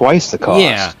they were twice the cost.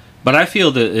 Yeah, but I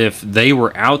feel that if they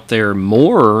were out there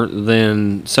more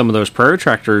than some of those Prairie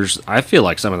Tractors, I feel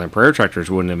like some of them Prairie Tractors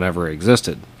wouldn't have ever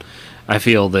existed. I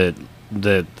feel that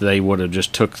they would have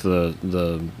just took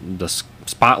the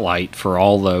spotlight for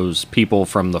all those people,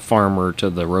 from the farmer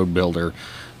to the road builder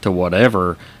to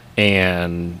whatever.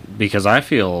 And because I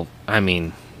feel,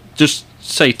 just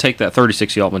say take that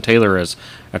 36 Altman Taylor as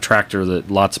a tractor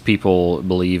that lots of people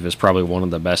believe is probably one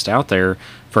of the best out there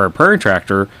for a Prairie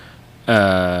Tractor.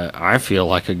 I feel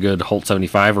like a good Holt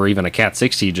 75 or even a Cat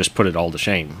 60 just put it all to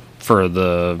shame for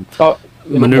the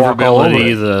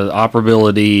maneuverability, the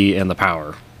operability, and the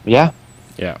power. Yeah,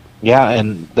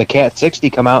 and the Cat 60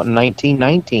 come out in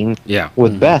 1919.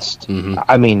 With Best.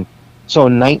 Mm-hmm.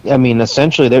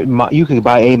 Essentially, you could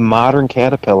buy a modern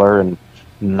Caterpillar in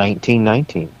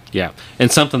 1919. Yeah, and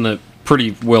something that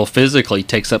pretty well physically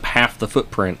takes up half the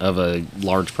footprint of a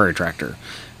large Prairie Tractor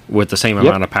with the same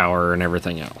amount of power and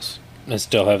everything else. And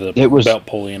still have the belt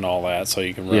pulley and all that, so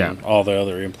you can run all the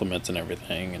other implements and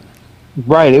everything. And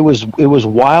right, it was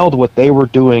wild what they were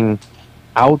doing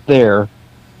out there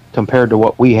compared to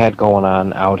what we had going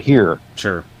on out here.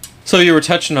 Sure. So you were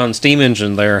touching on steam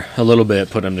engine there a little bit,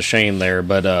 put them to shame there,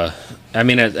 but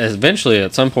eventually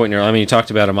at some point, you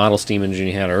talked about a model steam engine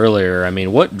you had earlier.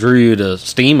 What drew you to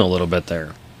steam a little bit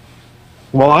there?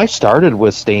 Well, I started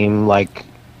with steam, other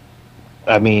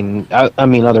than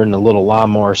the little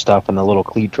lawnmower stuff and the little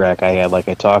cleat track I had, like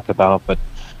I talked about, but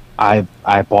I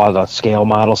bought a scale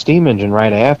model steam engine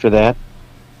right after that,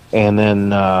 and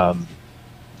then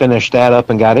finished that up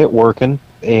and got it working,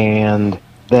 and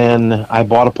then I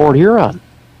bought a Port Huron.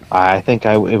 I think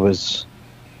it was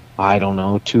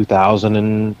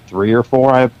 2003 or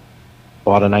 4. I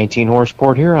bought a 19-horse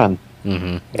Port Huron.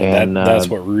 Mm-hmm. And that's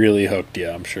what really hooked you,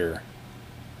 I'm sure.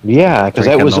 Yeah, because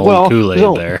that was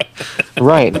Kool-Aid there.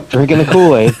 Right, drinking the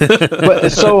Kool-Aid.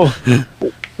 But so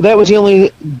that was the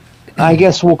only, I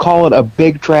guess we'll call it a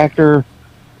big tractor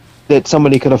that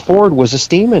somebody could afford, was a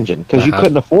steam engine, because you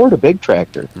couldn't afford a big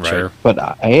tractor. Right. But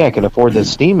I could afford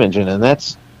this steam engine, and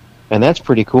that's and that's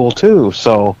pretty cool too.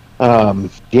 So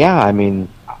yeah, I mean,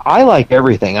 I like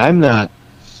everything. I'm not,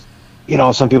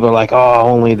 some people are like, oh,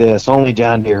 only this, only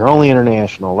John Deere, only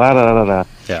International, la da da da.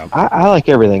 Yeah. I like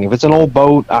everything. If it's an old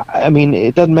boat, I mean,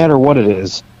 it doesn't matter what it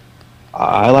is.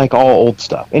 I like all old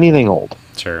stuff, anything old.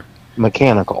 Sure.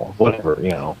 Mechanical, whatever,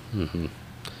 Mm-hmm.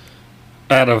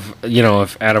 Out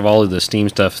of all of the Steam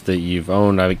stuff that you've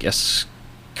owned, I guess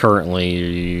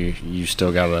currently you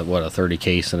still got a 30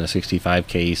 case and a 65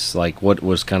 case. Like, what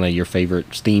was kind of your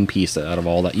favorite Steam piece out of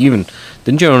all that?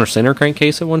 Didn't you own a center crank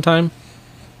case at one time?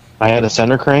 I had a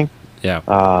center crank. Yeah.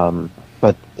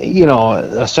 But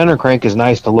a center crank is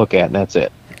nice to look at, and that's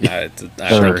it. I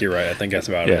think you're right. I think that's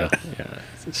about it. Yeah.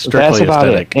 Strictly that's about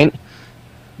aesthetic. it.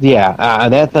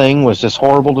 And that thing was just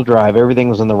horrible to drive. Everything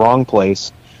was in the wrong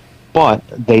place. But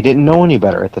they didn't know any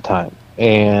better at the time.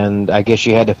 And I guess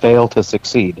you had to fail to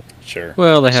succeed. Sure.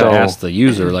 Well, they had to ask the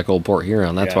user, like old Port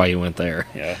Huron. That's why you went there.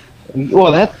 Yeah.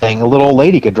 Well, that thing, a little old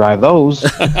lady could drive those.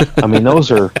 I mean,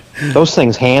 those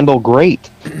things handle great.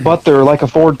 But they're like a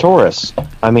Ford Taurus.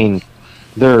 I mean,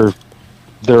 they're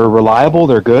reliable,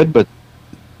 they're good, but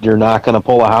you're not going to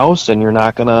pull a house, and you're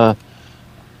not going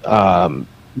to,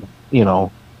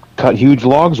 cut huge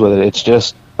logs with it. It's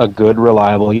just a good,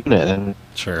 reliable unit. And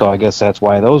sure. So I guess that's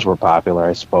why those were popular,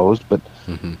 I suppose. But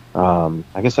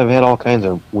I guess I've had all kinds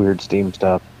of weird Steam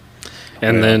stuff.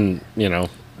 And then,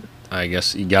 I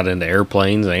guess you got into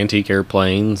airplanes, antique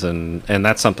airplanes, and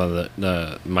that's something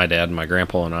that my dad and my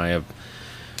grandpa and I have,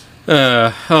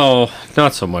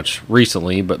 not so much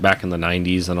recently, but back in the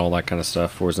 90s and all that kind of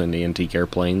stuff was into antique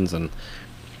airplanes. And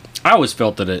I always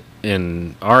felt that it,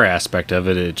 in our aspect of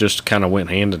it, it just kind of went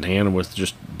hand in hand with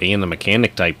just being a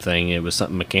mechanic type thing. It was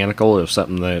something mechanical. It was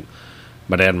something that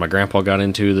my dad and my grandpa got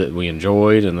into that we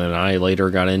enjoyed, and then I later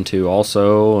got into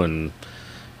also. And,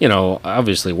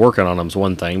 obviously working on them's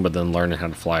one thing, but then learning how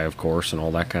to fly, of course, and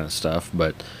all that kind of stuff.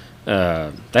 But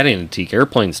that antique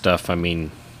airplane stuff, I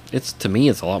mean, to me,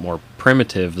 it's a lot more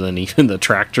primitive than even the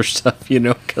tractor stuff,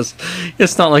 because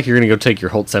it's not like you're going to go take your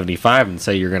Holt 75 and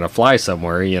say you're going to fly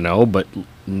somewhere, but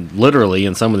literally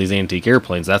in some of these antique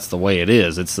airplanes, that's the way it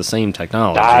is. It's the same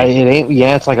technology.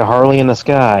 It's like a Harley in the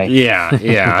sky. Yeah.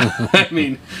 I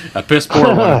mean, a piss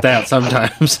poor one at that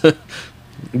sometimes.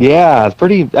 Yeah, it's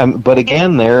pretty, but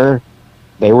again,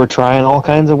 they were trying all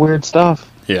kinds of weird stuff.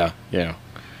 Yeah. Yeah,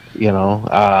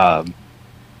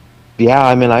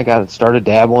 I mean, I started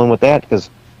dabbling with that because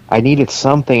I needed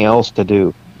something else to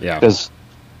do. Yeah. Because,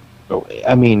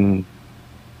 I mean,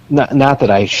 not that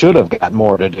I should have got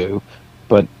more to do,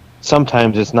 but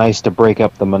sometimes it's nice to break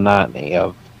up the monotony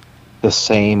of the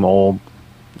same old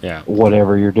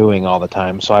whatever you're doing all the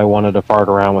time. So I wanted to fart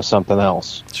around with something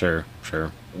else. Sure.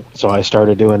 So I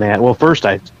started doing that. Well, first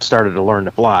I started to learn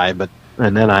to fly,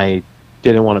 and then I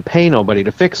didn't want to pay nobody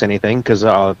to fix anything because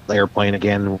the airplane,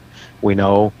 again, we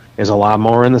know, is a lot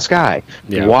more in the sky.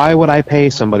 Yeah. Why would I pay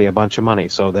somebody a bunch of money?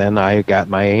 So then I got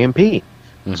my AMP,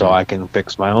 so I can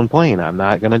fix my own plane. I'm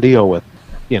not going to deal with,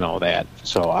 that.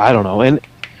 So I don't know. And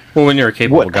well, when you're a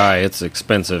capable guy, it's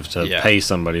expensive to pay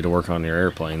somebody to work on your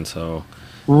airplane. So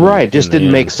right, just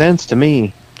didn't make sense to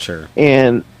me. Sure.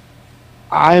 And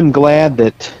I'm glad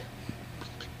that,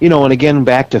 and again,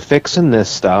 back to fixing this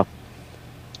stuff,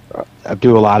 I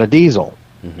do a lot of diesel,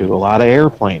 do a lot of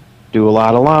airplane, do a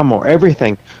lot of lawnmower,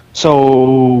 everything.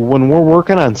 So when we're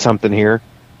working on something here,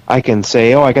 I can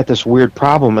say, I got this weird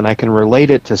problem, and I can relate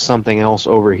it to something else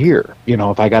over here.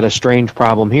 If I got a strange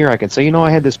problem here, I can say, I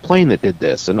had this plane that did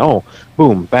this, and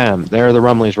boom, bam, there the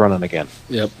Rumley's running again.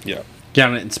 Yep.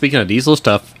 Yeah, and speaking of diesel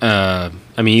stuff, I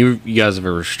mean, you guys have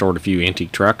restored a few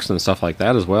antique trucks and stuff like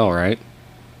that as well, right?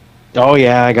 Oh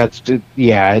yeah,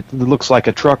 it looks like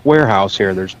a truck warehouse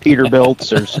here. There's Peterbilts.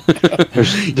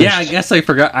 There's yeah, I guess I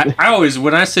forgot. I always,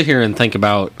 when I sit here and think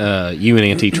about you and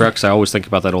antique trucks, I always think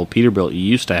about that old Peterbilt you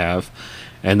used to have,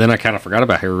 and then I kind of forgot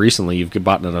about here recently. You've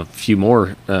bought a few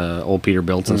more old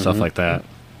Peterbilts and stuff like that.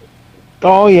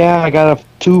 Oh yeah, I got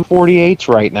two 48s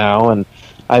right now, and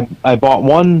I bought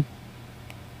one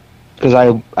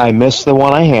because I missed the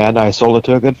one I had. I sold it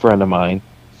to a good friend of mine.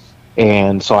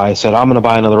 And so I said, I'm going to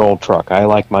buy another old truck. I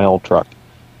like my old truck.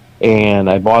 And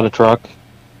I bought a truck,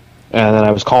 and then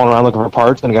I was calling around looking for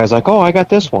parts, and the guy's like, I got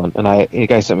this one. And the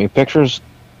guy sent me pictures,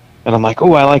 and I'm like,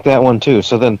 I like that one too.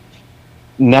 So then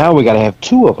now we got to have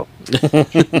two of them,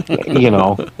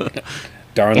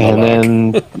 Darn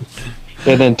and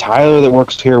then Tyler that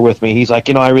works here with me, he's like,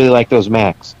 I really like those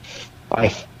Macs.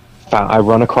 I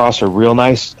run across a real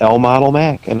nice L model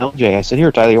Mac, an LJ. I said, here,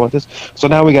 Tyler, you want this? So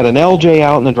now we got an LJ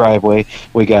out in the driveway.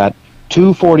 We got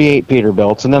two 48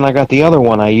 Peterbilts, and then I got the other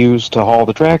one I use to haul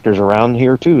the tractors around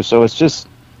here too. So it's just,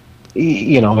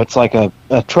 it's like a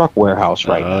truck warehouse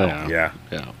right now. Yeah.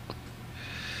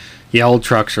 Yeah, old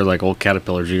trucks are like old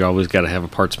Caterpillars. You always got to have a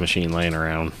parts machine laying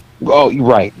around. Oh,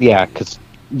 right. Yeah,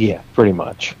 pretty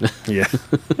much. Yeah.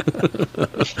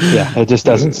 Yeah, it just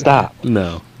doesn't stop.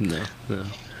 No.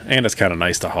 And it's kind of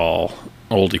nice to haul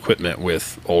old equipment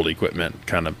with old equipment.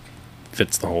 Kind of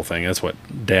fits the whole thing. That's what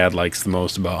Dad likes the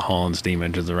most about hauling steam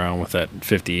engines around with that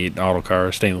 58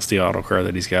 autocar, stainless steel autocar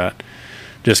that he's got.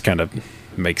 Just kind of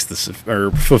makes this, or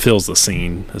fulfills the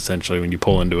scene, essentially, when you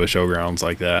pull into a showgrounds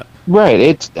like that.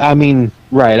 Right.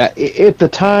 Right. At the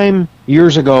time,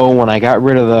 years ago, when I got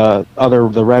rid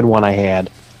of the red one I had,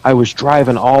 I was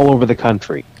driving all over the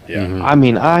country. Yeah.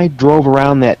 Mm-hmm. I drove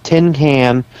around that tin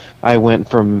can. I went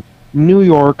from New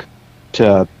York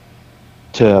to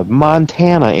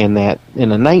Montana in a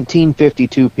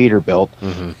 1952 Peterbilt,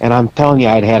 and I'm telling you,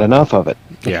 I'd had enough of it.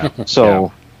 Yeah. So. Yeah.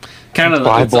 Kind of,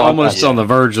 it's almost on the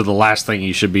verge of the last thing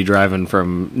you should be driving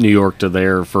from New York to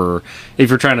there if you're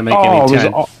trying to make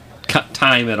any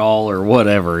time at all or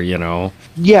whatever,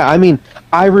 Yeah,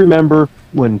 I remember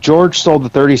when George sold the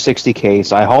 3060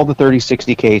 case, I hauled the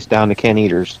 3060 case down to Ken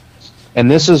Eater's,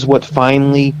 and this is what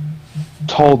finally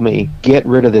told me, get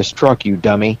rid of this truck, you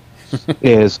dummy,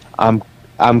 is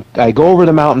I go over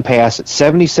the mountain pass at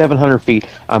 7,700 feet,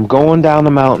 I'm going down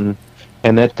the mountain,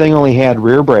 and that thing only had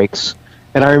rear brakes.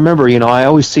 And I remember, I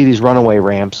always see these runaway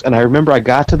ramps, and I remember I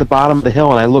got to the bottom of the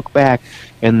hill, and I look back,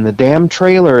 and the damn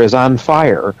trailer is on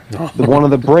fire. One of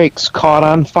the brakes caught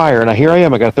on fire, and here I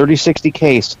am, I got a 3060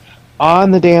 case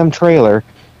on the damn trailer,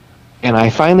 and I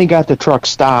finally got the truck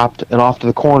stopped and off to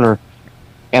the corner,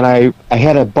 and I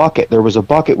had a bucket. There was a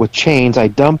bucket with chains. I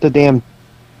dumped the damn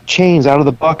chains out of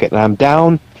the bucket, and I'm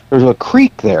down. There's a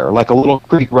creek there, like a little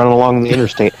creek running along the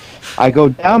interstate. I go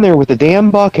down there with the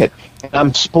damn bucket, and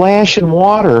I'm splashing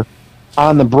water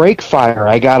on the brake fire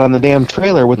I got on the damn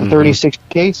trailer with the 3060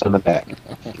 case on the back.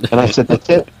 And I said, that's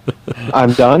it.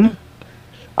 I'm done.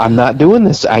 I'm not doing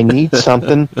this. I need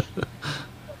something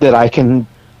that I can,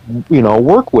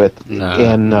 work with.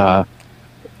 And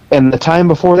the time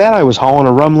before that, I was hauling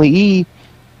a Rumley E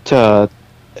to,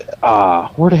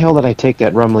 where the hell did I take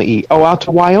that Rumley E? Oh, out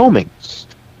to Wyoming.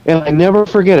 And I never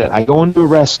forget it. I go into a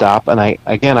rest stop, and I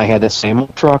had this same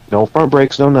old truck, no front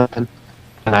brakes, no nothing.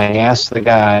 And I asked the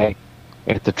guy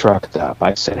at the truck stop,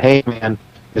 I said, hey, man,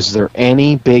 is there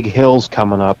any big hills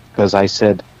coming up? Because I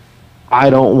said, I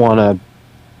don't want to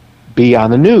be on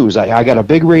the news. I got a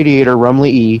big radiator, Rumley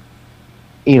E,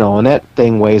 and that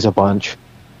thing weighs a bunch.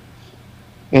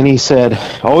 And he said,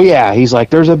 oh, yeah. He's like,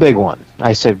 there's a big one.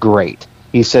 I said, great.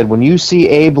 He said, when you see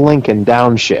Abe Lincoln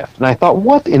downshift. And I thought,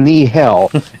 what in the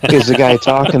hell is the guy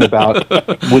talking about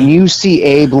when you see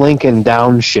Abe Lincoln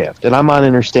downshift? And I'm on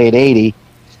Interstate 80.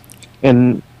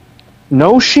 And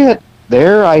no shit,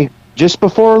 just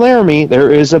before Laramie,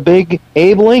 there is a big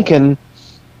Abe Lincoln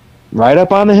right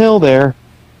up on the hill there.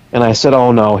 And I said,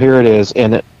 oh, no, here it is.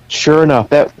 And sure enough,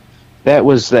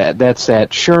 that's that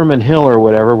Sherman Hill or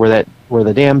whatever where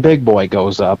the damn big boy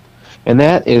goes up. And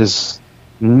that is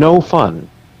no fun.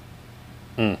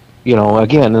 Again,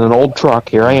 in an old truck,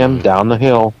 here I am down the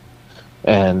hill,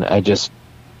 and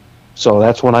so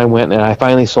that's when I went, and I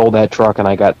finally sold that truck, and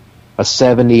I got a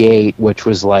 78, which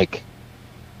was like,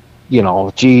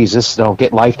 geez,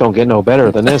 life don't get no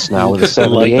better than this now with a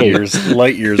 78.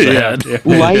 light years ahead.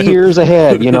 Light years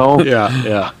ahead,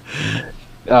 Yeah.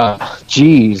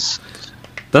 Geez.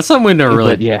 That's something we never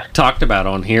really talked about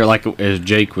on here. Like as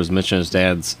Jake was mentioning, his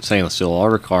dad's stainless steel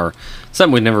auto car.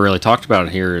 Something we never really talked about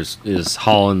here is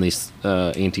hauling these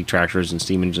antique tractors and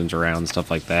steam engines around and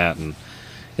stuff like that. And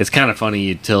it's kind of funny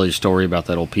you tell your story about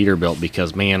that old Peterbilt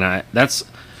because man,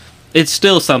 it's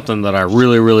still something that I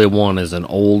really really want is an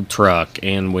old truck.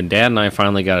 And when Dad and I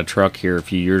finally got a truck here a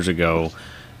few years ago,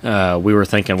 we were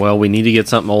thinking, well, we need to get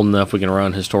something old enough we can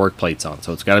run historic plates on.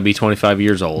 So it's got to be 25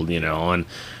 years old, and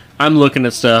I'm looking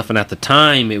at stuff, and at the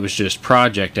time, it was just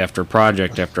project after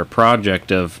project after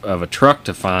project of a truck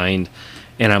to find,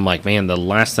 and I'm like, man, the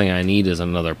last thing I need is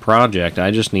another project.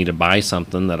 I just need to buy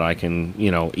something that I can,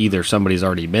 either somebody's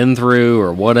already been through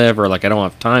or whatever. Like, I don't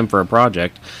have time for a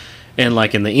project. And,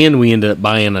 like, in the end, we ended up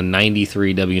buying a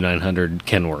 93 W900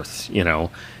 Kenworth,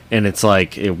 and it's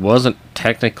like, it wasn't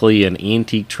technically an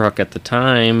antique truck at the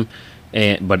time,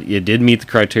 but it did meet the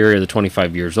criteria of the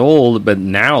 25 years old. But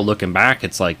now looking back,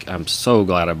 it's like I'm so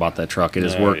glad I bought that truck. It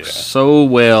has worked so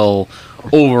well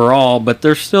overall. But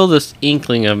there's still this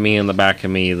inkling of me in the back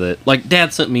of me that, like,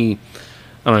 Dad sent me,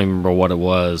 I don't even remember what it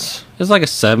was. It was like a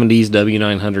 70s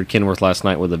W900 Kenworth last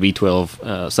night with a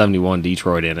V12 71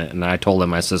 Detroit in it. And I told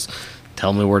him, I says,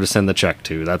 tell me where to send the check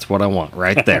to. That's what I want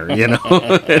right there,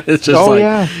 It's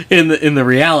just in the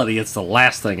reality, it's the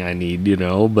last thing I need,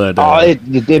 but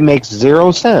it makes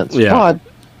zero sense. Yeah. But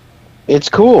it's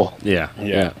cool. Yeah.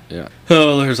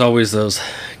 Oh, there's always those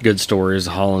good stories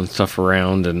hauling stuff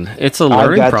around, and it's a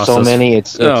learning process. I've got so many,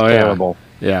 it's terrible.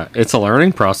 Yeah, it's a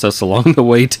learning process along the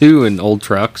way too, and old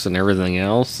trucks and everything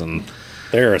else, and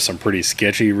there are some pretty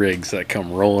sketchy rigs that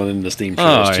come rolling into steam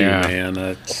shows too, man.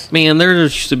 There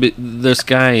used to be this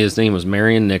guy. His name was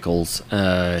Marion Nichols.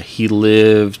 He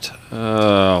lived.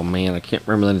 Oh man, I can't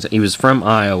remember the name. He was from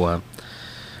Iowa,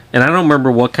 and I don't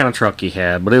remember what kind of truck he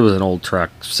had, but it was an old truck,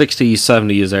 60s,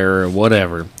 70s era,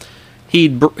 whatever.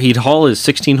 He'd haul his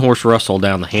 16-horse Russell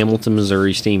down the Hamilton,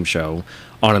 Missouri steam show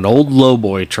on an old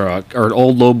lowboy truck or an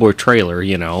old lowboy trailer,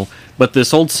 But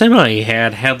this old semi he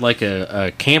had like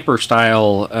a camper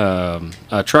style,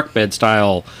 a truck bed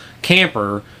style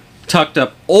camper tucked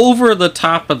up over the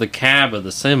top of the cab of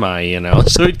the semi,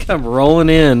 So he'd come rolling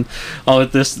in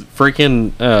with this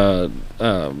freaking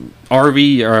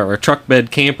RV or a truck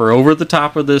bed camper over the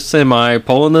top of this semi,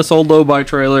 pulling this old lowboy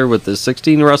trailer with this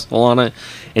 16 Russell on it,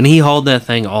 and he hauled that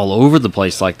thing all over the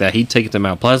place like that. He'd take it to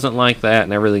Mount Pleasant like that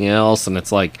and everything else, and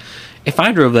it's like, if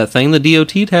I drove that thing, the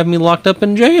DOT'd have me locked up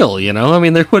in jail,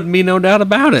 there wouldn't be no doubt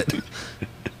about it.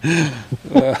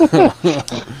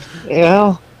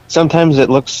 Yeah. Sometimes it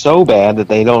looks so bad that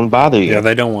they don't bother you. Yeah,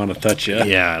 they don't want to touch you.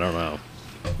 Yeah, I don't know.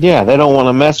 Yeah, they don't want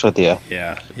to mess with you.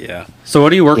 Yeah. So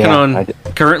what are you working on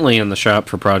currently in the shop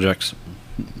for projects?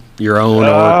 Your own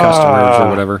or customers or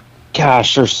whatever?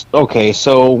 Gosh, so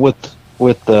with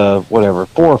the, 4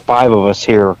 or 5 of us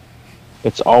here,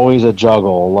 it's always a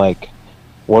juggle. Like,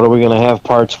 what are we going to have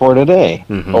parts for today?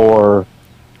 Mm-hmm. Or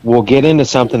we'll get into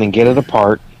something and get it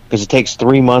apart, because it takes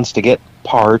 3 months to get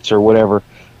parts or whatever.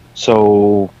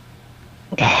 So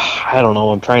I don't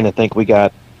know. I'm trying to think.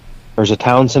 There's a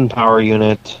Townsend power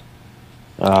unit,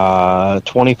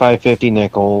 2550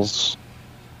 nickels.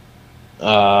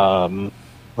 Let's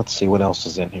see what else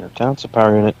is in here. Townsend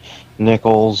power unit,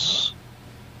 nickels.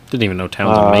 Didn't even know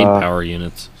Townsend made power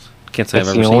units. Can't say I've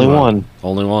ever seen one.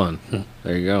 Only one.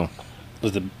 There you go.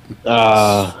 Was it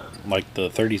like the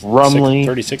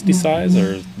 3060 size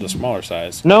or the smaller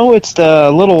size? No, it's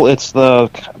the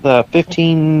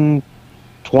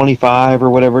 1525 or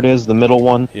whatever it is, the middle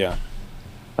one. Yeah.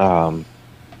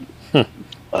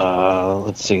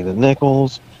 Let's see, the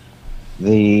nickels,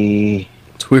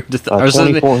 it's weird to I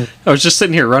was just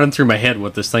sitting here running through my head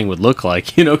what this thing would look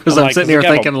like, because I'm sitting here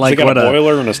thinking like, what a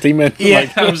boiler and a steam engine.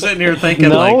 Yeah, I'm sitting here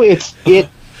thinking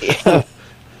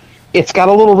it's got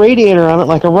a little radiator on it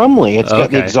like a Rumley. It's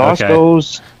got the exhaust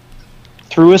goes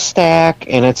through a stack,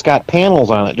 and it's got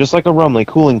panels on it, just like a Rumley,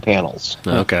 cooling panels.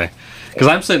 Okay. Because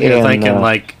I'm sitting here thinking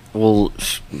like, well,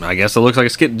 I guess it looks like a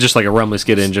skid, just like a Rumley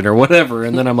skid engine or whatever,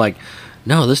 and then I'm like,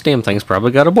 no, this damn thing's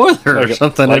probably got a boiler or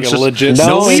something. Like a legit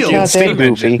steam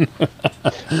engine.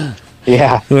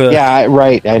 Yeah,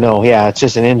 right. I know. Yeah, it's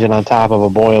just an engine on top of a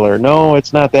boiler. No,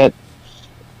 it's not that.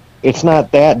 It's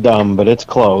not that dumb, but it's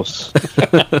close.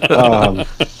 But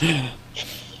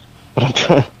I'm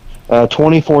trying.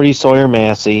 2040 Sawyer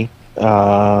Massey.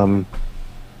 Let's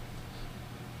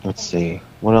see.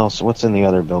 What else? What's in the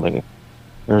other building?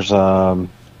 There's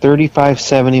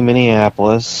 3570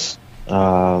 Minneapolis.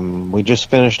 We just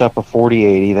finished up a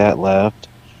 4080 that left.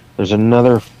 There's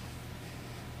another.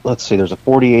 Let's see. There's a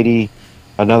 4080,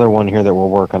 another one here that we're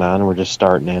working on. We're just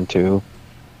starting into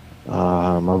a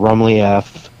Rumley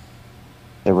F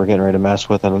that we're getting ready to mess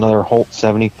with, and another Holt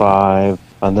 75,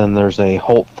 and then there's a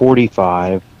Holt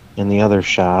 45 in the other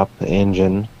shop, the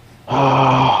engine.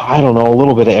 I don't know, a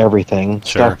little bit of everything.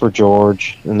 Sure. Stuff for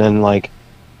George, and then like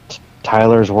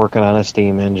Tyler's working on a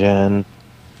steam engine.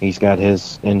 He's got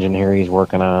his engine here he's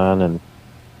working on, and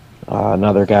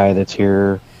another guy that's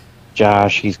here,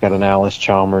 Josh, he's got an Alice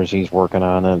Chalmers he's working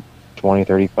on a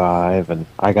 2035, and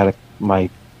I got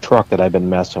my truck that I've been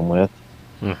messing with.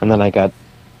 And then I got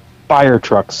fire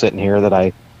trucks sitting here that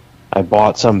I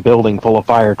bought some building full of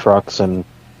fire trucks, and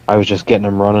I was just getting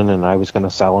them running, and I was going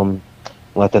to sell them,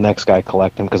 let the next guy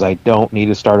collect them, because I don't need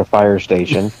to start a fire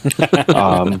station.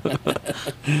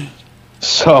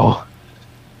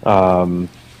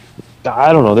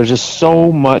 I don't know, there's just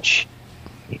so much,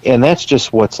 and that's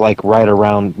just what's like right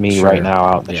around me right now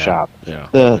out in the shop.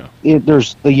 The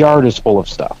yard is full of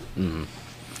stuff. Mm-hmm.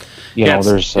 You know,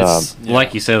 there's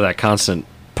like you said, that constant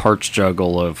parts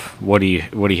juggle of what do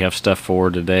you have stuff for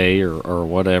today or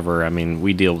whatever. I mean,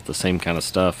 we deal with the same kind of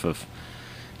stuff of,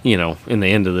 in the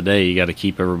end of the day, you got to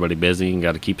keep everybody busy and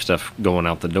got to keep stuff going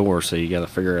out the door, so you got to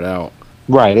figure it out.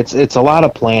 Right. It's a lot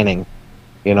of planning,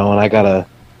 and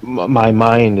my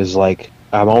mind is like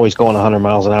I'm always going 100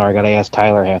 miles an hour. I got to ask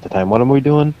Tyler half the time, what am we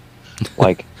doing?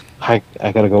 Like, I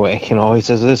got to go, he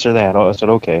says this or that. Oh, I said,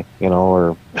 okay,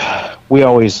 or we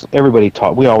always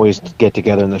get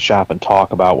together in the shop and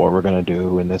talk about what we're going to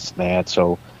do and this and that.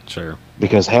 So, sure.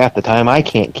 Because half the time I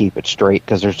can't keep it straight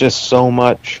because there's just so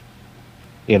much,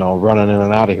 running in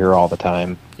and out of here all the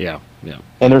time. Yeah, yeah.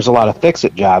 And there's a lot of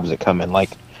fix-it jobs that come in.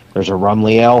 Like, there's a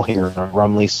Rumley L here and a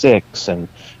Rumley 6, and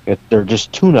they're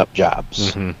just tune-up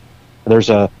jobs. Mm-hmm. There's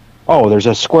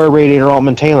a square radiator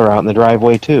Altman Taylor out in the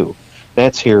driveway too.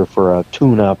 That's here for a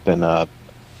tune-up and a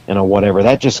whatever.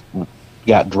 That just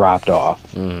got dropped off.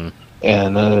 Mm-hmm.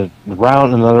 And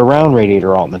another round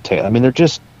radiator Altman Taylor. I mean, they're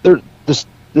just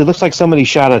it looks like somebody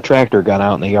shot a tractor gun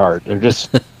out in the yard. They're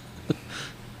just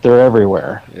they're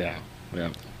everywhere. Yeah, yeah.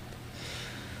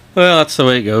 Well, that's the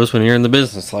way it goes when you're in the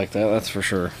business like that. That's for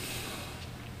sure.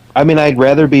 I mean, I'd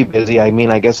rather be busy. I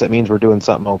mean, I guess that means we're doing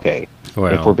something okay if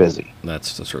we're busy.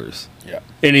 That's the truth. Yeah.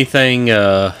 Anything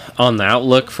on the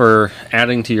outlook for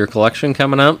adding to your collection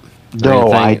coming up?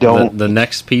 No, I don't. The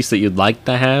next piece that you'd like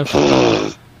to have?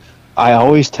 I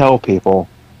always tell people,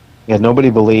 and nobody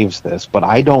believes this, but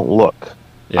I don't look.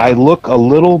 Yeah. I look a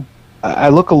little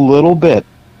bit,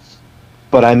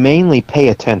 but I mainly pay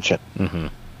attention. Mm-hmm.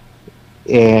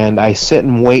 And I sit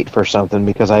and wait for something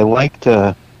because I like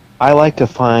to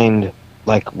find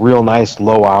like real nice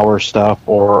low hour stuff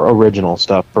or original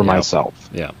stuff for myself.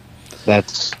 Yeah.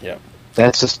 That's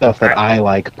the stuff that I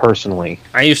like personally.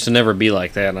 I used to never be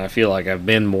like that, and I feel like I've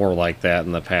been more like that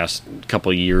in the past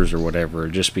couple of years or whatever,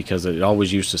 just because it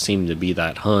always used to seem to be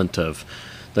that hunt of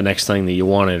the next thing that you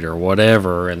wanted or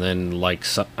whatever, and then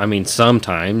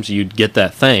sometimes you'd get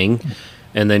that thing,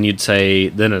 and then you'd say,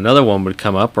 then another one would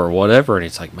come up or whatever, and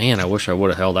it's like, man, I wish I would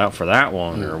have held out for that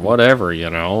one or whatever,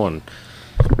 and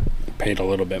paid a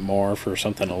little bit more for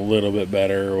something a little bit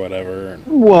better or whatever.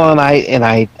 Well, and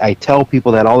I tell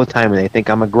people that all the time, and they think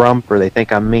I'm a grump or they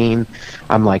think I'm mean.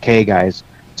 I'm like, hey guys,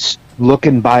 look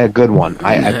and buy a good one.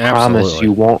 I promise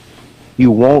you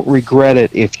won't regret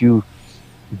it if you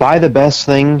buy the best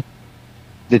thing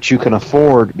that you can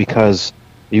afford, because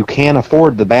you can't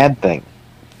afford the bad thing.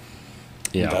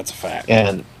 Yeah, that's a fact.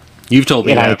 And you've told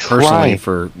me that personally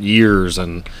for years,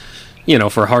 and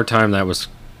for a hard time that was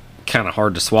kind of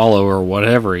hard to swallow or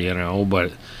whatever,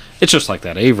 but it's just like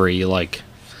that Avery, like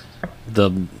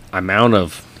the amount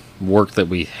of work that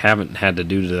we haven't had to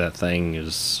do to that thing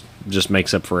just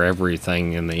makes up for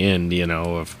everything in the end,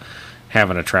 of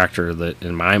having a tractor that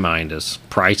in my mind is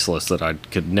priceless, that I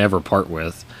could never part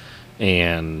with,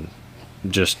 and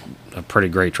just a pretty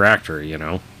great tractor,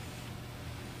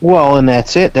 Well, and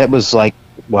that's it. That was like,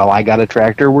 well, I got a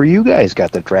tractor where you guys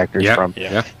got the tractors from.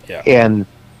 Yeah. And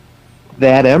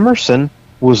that Emerson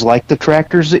was like the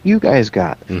tractors that you guys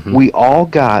got. Mm-hmm. We all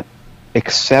got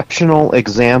exceptional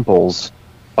examples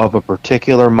of a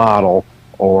particular model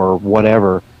or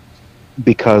whatever,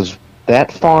 because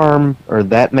that farm or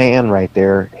that man right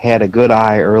there had a good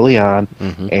eye early on,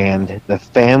 mm-hmm. and the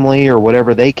family or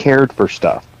whatever, they cared for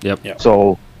stuff. Yep.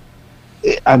 So,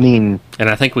 I mean... And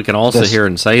I think we can all sit here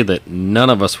and say that none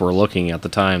of us were looking at the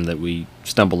time that we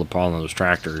stumbled upon those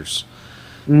tractors.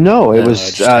 No, it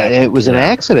was an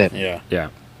accident. Yeah.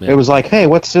 It was like, hey,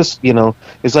 what's this?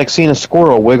 It's like seeing a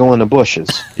squirrel wiggle in the bushes.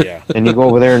 Yeah. And you go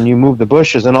over there and you move the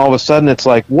bushes, and all of a sudden it's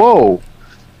like, whoa,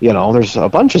 there's a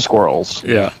bunch of squirrels.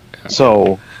 Yeah.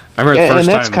 So, I remember the first and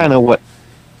that's time... kind of what...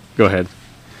 Go ahead.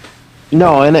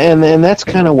 No, and that's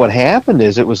kind of what happened.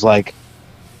 Is it was like,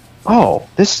 oh,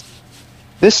 this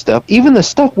stuff, even the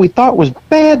stuff we thought was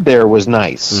bad there was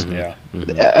nice. Mm-hmm. Yeah.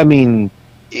 Mm-hmm. I mean,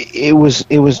 it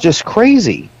was just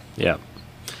crazy. Yeah.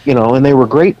 And they were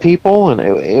great people, and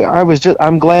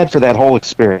I'm glad for that whole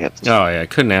experience. Oh yeah, I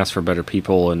couldn't ask for better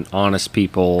people and honest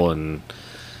people, and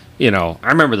I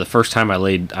remember the first time I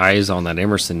laid eyes on that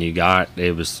Emerson you got,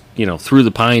 it was through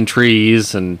the pine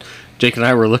trees, and Jake and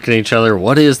I were looking at each other.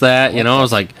 What is that? I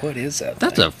was like, what is that?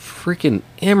 That's a freaking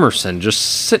Emerson, just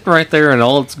sitting right there in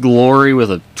all its glory with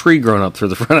a tree growing up through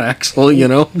the front axle.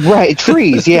 Right,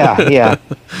 trees. Yeah.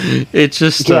 It's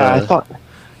just I thought.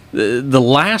 The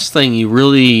last thing you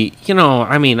really,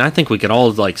 I think we could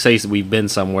all say we've been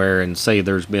somewhere and say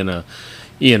there's been a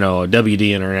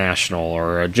WD International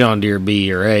or a John Deere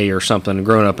B or A or something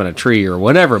growing up in a tree or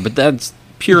whatever, but that's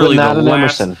purely but not the an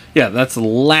last. Emerson. Yeah, that's the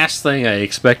last thing I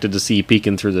expected to see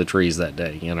peeking through the trees that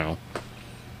day.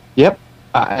 Yep,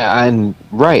 I'm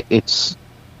right. It's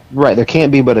right. There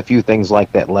can't be but a few things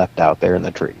like that left out there in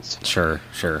the trees. Sure.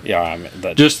 Yeah,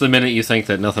 just the minute you think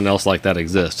that nothing else like that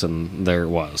exists, and there it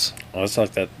was. Well, it's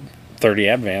like that 30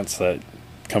 Advance that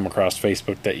come across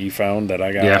Facebook that you found that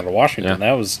I got out of Washington. Yeah.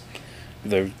 That was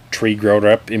the where he growed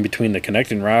up in between the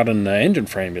connecting rod and the engine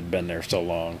frame had been there so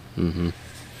long. Mm-hmm.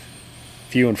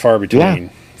 Few and far between. Yeah.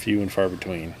 Few and far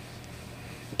between.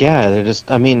 Yeah, they're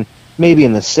just. I mean, maybe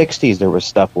in the '60s there was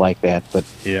stuff like that, but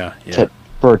Yeah.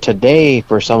 for today,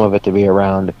 for some of it to be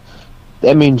around,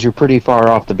 that means you're pretty far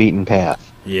off the beaten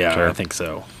path. Yeah, Sure. I think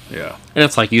so. Yeah. And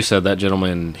it's like you said, that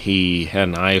gentleman, he had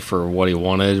an eye for what he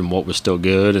wanted and what was still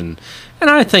good. And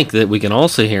I think that we can all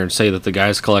sit here and say that the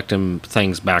guys collecting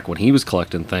things back when he was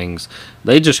collecting things,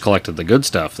 they just collected the good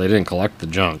stuff. They didn't collect the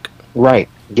junk. Right.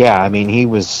 Yeah, I mean, he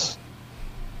was.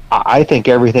 I think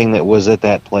everything that was at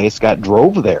that place got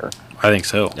drove there. I think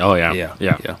so. Oh, yeah. Yeah.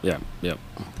 Yeah. Yeah. Yeah. Yeah.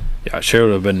 Yeah, it sure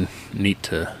would have been neat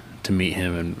to meet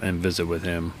him and visit with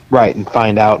him. Right, and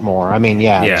find out more. I mean,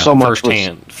 yeah, so much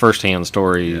Firsthand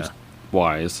stories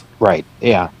wise. Right,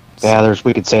 yeah. Yeah,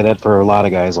 we could say that for a lot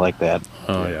of guys like that.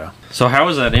 Oh, yeah. So how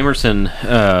was that Emerson,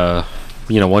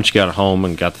 once you got home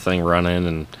and got the thing running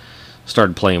and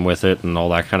started playing with it and all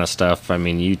that kind of stuff? I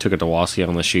mean, you took it to Wassy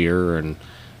this year, and,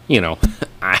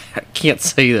 I can't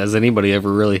say has anybody ever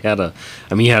really had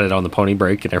you had it on the pony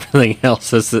brake and everything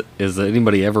else. Has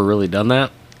anybody ever really done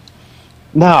that?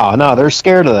 No, they're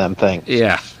scared of them things.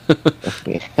 Yeah.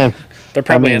 There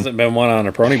probably hasn't been one on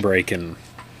a pony brake in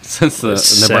Since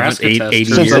the Nebraska 8 test. 80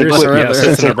 Since years. they quit-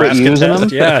 Since the they quit Nebraska using test.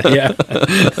 them? Yeah.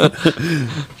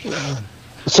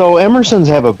 So Emersons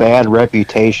have a bad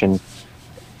reputation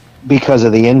because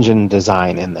of the engine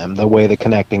design in them, the way the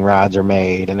connecting rods are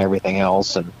made and everything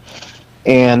else.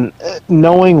 And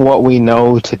knowing what we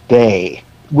know today,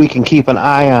 we can keep an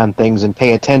eye on things and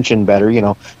pay attention better.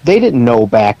 They didn't know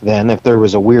back then if there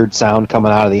was a weird sound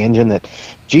coming out of the engine that,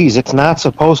 geez, it's not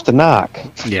supposed to knock.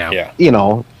 Yeah.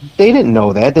 They didn't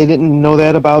know that. They didn't know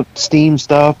that about steam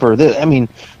stuff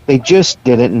they just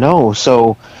didn't know.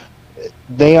 So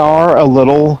they are a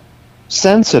little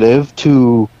sensitive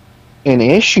to an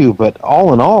issue, but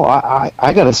all in all,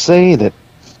 I got to say that,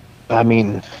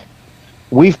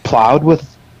 we've plowed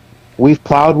with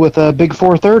a big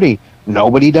 430.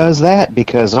 Nobody does that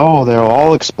because, they'll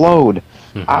all explode.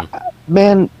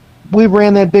 Mm-hmm. We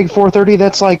ran that big 430.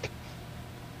 That's like,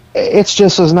 it's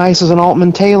just as nice as an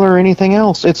Altman Taylor or anything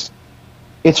else. It's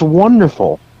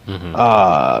wonderful.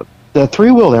 Mm-hmm. The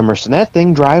three-wheel Emerson, that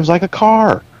thing drives like a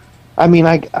car.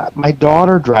 My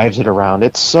daughter drives it around.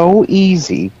 It's so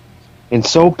easy and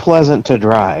so pleasant to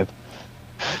drive.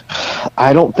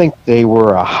 I don't think they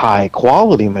were a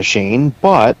high-quality machine,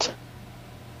 but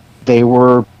they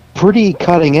were pretty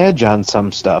cutting edge on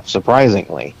some stuff,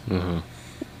 surprisingly. Mm-hmm.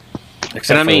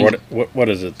 Except for what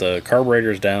is it? The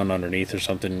carburetor's down underneath or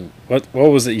something. What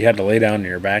was it you had to lay down on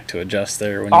your back to adjust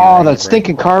there? When you that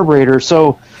stinking carburetor.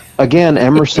 So again,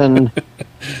 Emerson.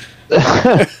 They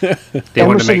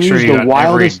wanted to make sure you got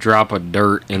every drop of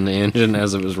dirt in the engine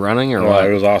as it was running, or what?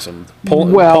 It was awesome.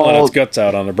 Pulling its guts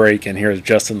out on the brake, and here's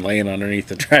Justin laying underneath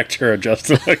the tractor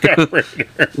adjusting the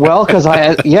carburetor. Well, because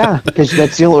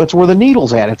that's where the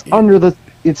needle's at.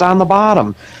 It's on the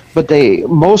bottom. But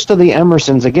most of the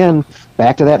Emersons, again,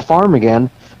 back to that farm again,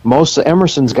 most of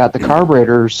Emerson's got the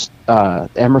carburetors.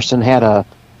 Emerson had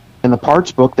in the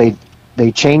parts book, they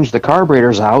changed the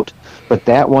carburetors out, but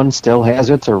that one still has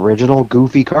its original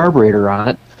goofy carburetor on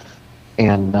it.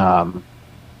 And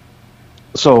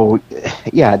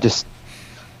just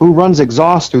who runs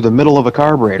exhaust through the middle of a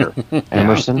carburetor?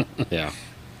 Emerson. Yeah.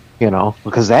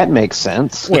 Because that makes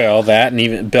sense. Well, that and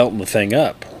even belting the thing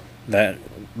up.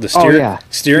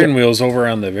 Steering wheel's over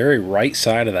on the very right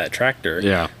side of that tractor.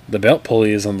 Yeah. The belt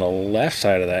pulley is on the left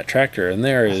side of that tractor, and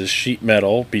there is sheet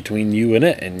metal between you and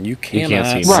it, and you can't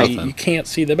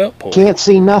see the belt pulley. Can't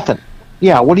see nothing.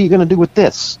 Yeah, what are you going to do with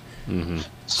this? Mm-hmm.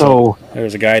 So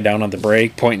there's a guy down on the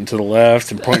brake pointing to the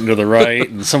left and pointing to the right,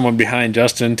 and someone behind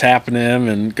Justin tapping him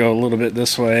and go a little bit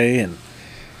this way, and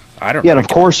I don't. Yeah, and of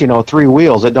course, 3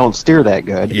 wheels that don't steer that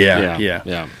good.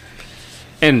 Yeah.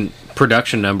 And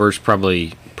production numbers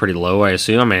probably pretty low, I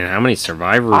assume. How many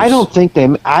survivors? I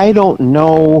don't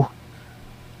know.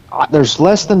 There's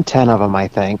less than 10 of them, I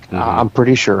think. Mm-hmm. I'm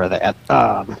pretty sure of that.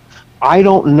 I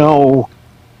don't know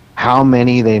how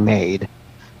many they made.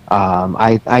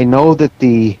 I know that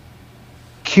the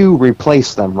Q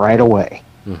replaced them right away.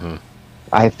 Mm-hmm.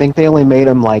 I think they only made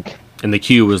them And the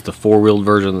Q was the 4-wheeled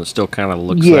version that still kind of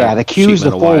looks the Q's the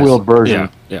 4-wheeled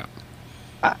version. Yeah.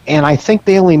 And I think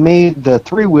they only made the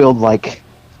 3-wheeled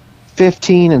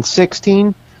 15 and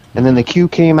 16, and then the Q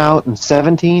came out in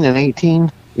 17 and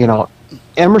 18.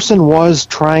 Emerson was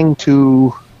trying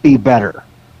to be better.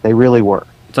 They really were.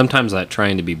 Sometimes that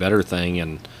trying to be better thing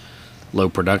and low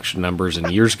production numbers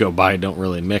and years go by don't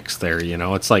really mix there.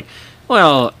 It's like,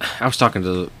 well, I was talking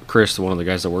to Chris, one of the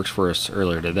guys that works for us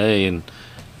earlier today, and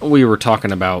we were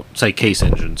talking about, say, case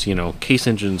engines. Case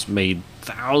engines made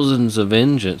thousands of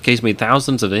engines. Case made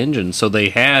thousands of engines, so they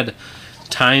had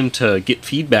time to get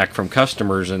feedback from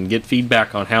customers and get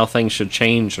feedback on how things should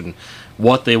change and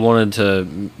what they wanted to,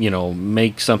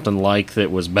 make something like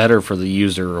that was better for the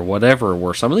user or whatever.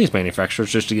 Where some of these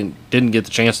manufacturers just didn't get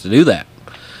the chance to do that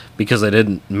because they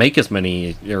didn't make as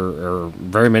many or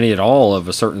very many at all of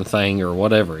a certain thing or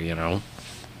whatever.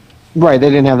 Right, they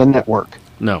didn't have the network.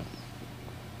 No.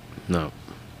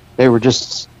 They were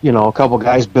just, a couple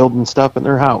guys building stuff in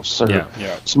their house or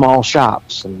small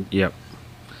shops. And Yep.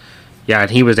 Yeah,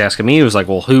 and he was asking me, he was like,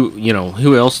 well,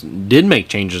 who else did make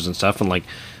changes and stuff? And like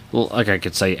I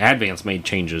could say, Advance made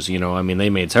changes, they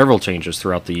made several changes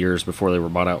throughout the years before they were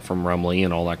bought out from Rumley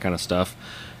and all that kind of stuff.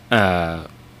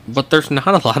 But there's not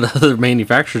a lot of other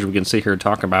manufacturers we can sit here and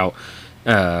talk about,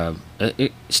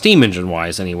 steam engine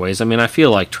wise anyways. I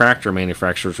feel like tractor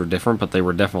manufacturers were different, but they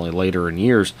were definitely later in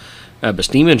years. But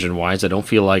steam engine wise, I don't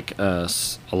feel like a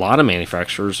lot of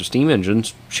manufacturers of steam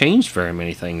engines changed very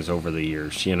many things over the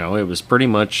years. It was pretty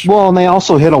much... Well, and they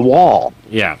also hit a wall.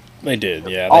 Yeah. They did,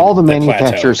 yeah. All the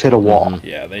manufacturers hit a wall. Mm-hmm.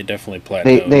 Yeah, they definitely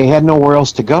plateaued. They had nowhere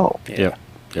else to go. Yep.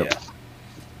 Yeah.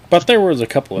 But there was a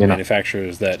couple of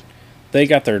manufacturers that they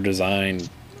got their design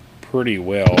pretty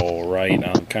well right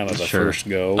on kind of the first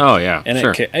go. Oh, yeah, and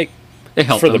sure. It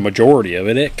helped for them. the majority of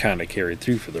it. It kind of carried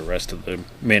through for the rest of the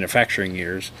manufacturing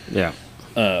years. Yeah.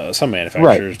 Some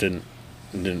manufacturers didn't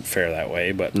fare that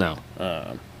way, but no.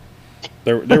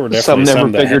 There were definitely some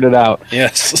never figured it out.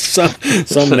 Yes,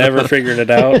 some never figured it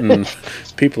out, and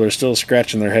people are still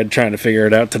scratching their head trying to figure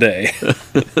it out today.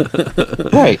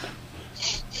 Right.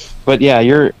 But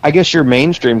yeah, I guess your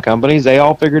mainstream companies, they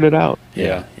all figured it out.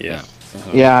 Yeah.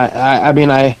 Yeah,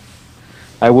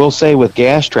 I will say with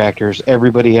gas tractors,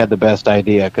 everybody had the best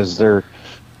idea because the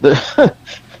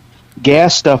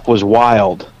gas stuff was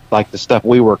wild. Like the stuff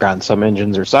we work on, some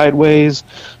engines are sideways,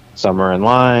 some are in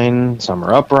line, some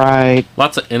are upright.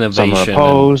 Lots of innovation some are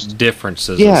opposed. And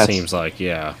differences, yeah, it seems like,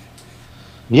 yeah.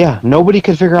 Yeah, nobody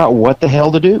could figure out what the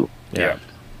hell to do. Yeah.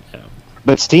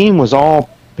 But steam was all,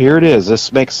 here it is,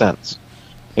 this makes sense.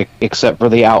 Except for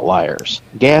the outliers.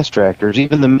 Gas tractors,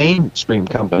 even the mainstream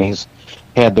companies,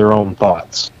 had their own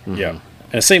thoughts. Mm-hmm. Yeah.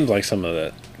 And it seems like some of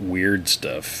that weird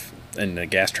stuff in the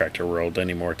gas tractor world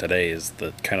anymore today is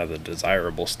the kind of the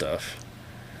desirable stuff.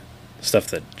 Stuff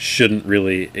that shouldn't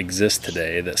really exist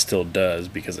today that still does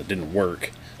because it didn't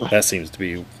work. That seems to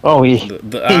be the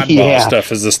oddball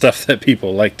stuff is the stuff that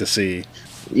people like to see.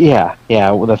 Yeah,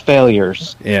 with the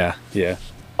failures. Yeah.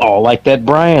 Oh, like that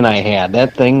Brian I had.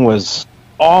 That thing was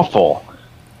awful.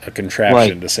 A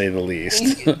contraption, to say the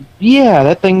least. Yeah,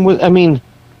 that thing was, like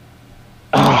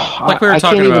we were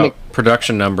talking about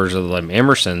production numbers of like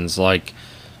Emerson's, like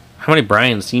how many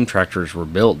Brian steam tractors were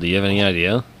built? Do you have any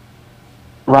idea?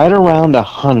 Right around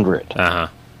 100. Uh-huh.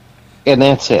 And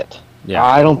that's it. Yeah.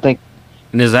 I don't think...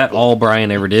 And is that all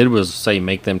Brian ever did was, say,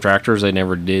 make them tractors? They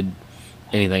never did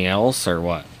anything else, or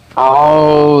what?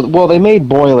 Oh, well, they made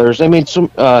boilers. They made some...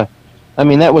 that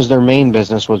was their main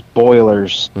business, was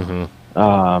boilers.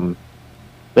 Mm-hmm.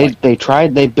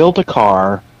 They built a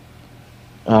car,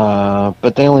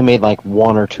 but they only made like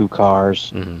one or two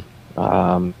cars.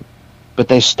 Mm-hmm. But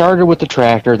they started with the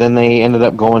tractor, then they ended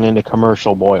up going into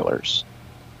commercial boilers.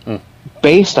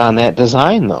 Based on that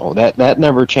design, though, that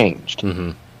never changed.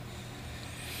 Mm-hmm.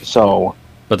 So,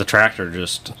 but the tractor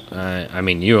just,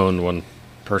 you owned one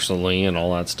personally and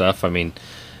all that stuff.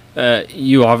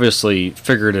 You obviously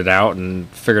figured it out and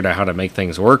figured out how to make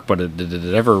things work, but did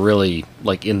it ever really,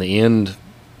 like, in the end,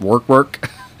 work?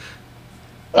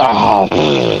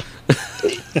 Oh,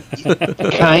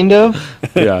 kind of.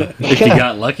 Yeah. If you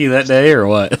got lucky that day or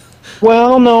what?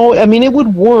 Well, no. It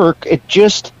would work. It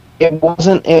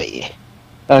wasn't.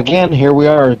 Again, here we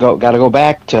are. Got to go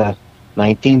back to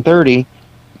 1930. It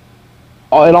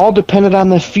all depended on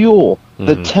the fuel,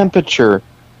 the temperature,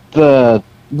 the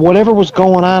whatever was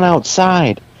going on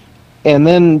outside, and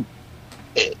then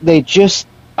they just.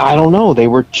 I don't know.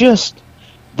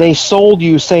 They sold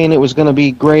you saying it was going to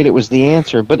be great. It was the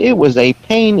answer, but it was a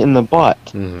pain in the butt.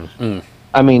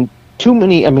 Mm-hmm. Too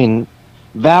many.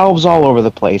 Valves all over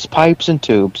the place, pipes and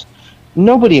tubes.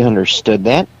 Nobody understood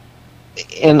that.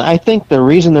 And I think the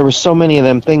reason there were so many of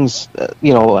them things,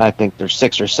 I think there's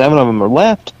 6 or 7 of them are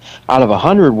left out of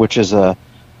 100, which is a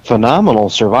phenomenal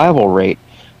survival rate.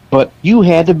 But you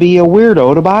had to be a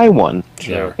weirdo to buy one.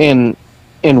 Sure. And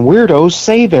weirdos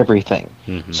save everything.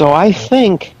 Mm-hmm. So I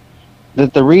think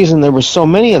that the reason there were so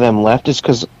many of them left is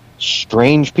because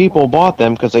strange people bought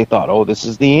them because they thought, oh, this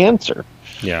is the answer.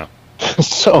 Yeah.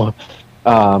 So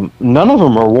none of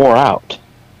them are wore out.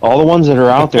 All the ones that are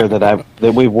out there that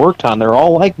we've worked on, they're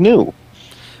all like new.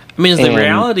 I mean, is the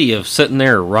reality of sitting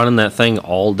there running that thing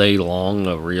all day long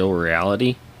a real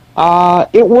reality?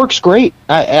 It works great.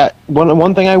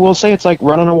 One thing I will say, it's like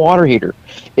running a water heater.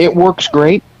 It works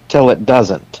great till it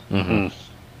doesn't. Mm-hmm.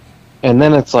 And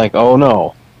then it's like, oh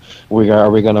no.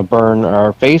 Are we going to burn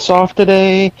our face off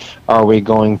today? Are we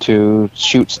going to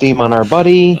shoot steam on our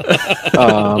buddy?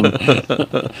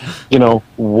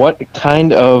 What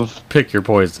kind of... Pick your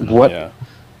poison.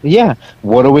 Yeah.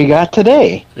 What do we got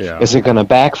today? Yeah. Is it going to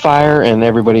backfire and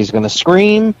everybody's going to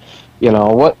scream?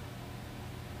 What...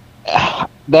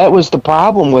 That was the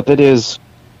problem with it, is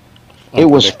it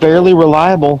was fairly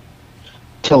reliable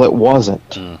till it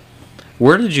wasn't.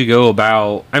 Where did you go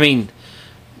about...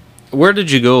 where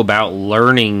did you go about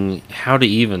learning how to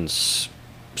even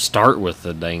start with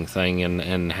the dang thing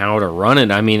and how to run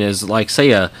it? Is, like,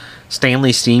 say, a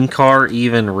Stanley steam car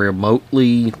even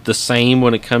remotely the same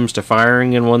when it comes to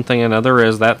firing and one thing and another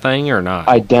as that thing, or not?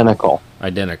 Identical.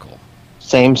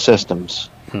 Same systems.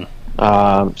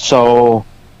 So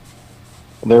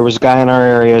there was a guy in our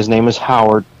area, his name is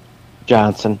Howard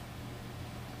Johnson.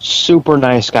 Super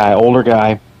nice guy, older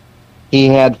guy. He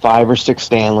had 5 or 6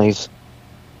 Stanleys.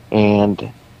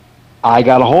 And I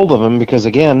got a hold of him because,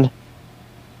 again,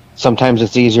 sometimes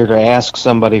it's easier to ask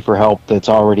somebody for help that's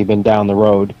already been down the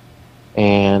road.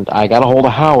 And I got a hold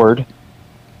of Howard,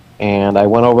 and I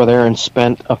went over there and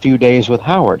spent a few days with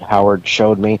Howard. Howard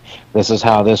showed me, this is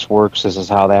how this works, this is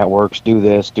how that works, do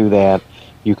this, do that,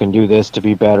 you can do this to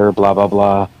be better, blah, blah,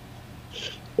 blah.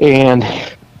 And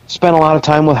spent a lot of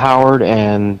time with Howard,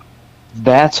 and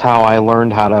that's how I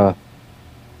learned how to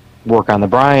work on the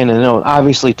Brian, and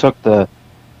obviously took the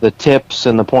tips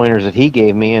and the pointers that he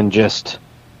gave me and just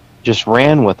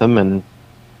ran with them and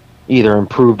either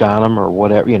improved on them or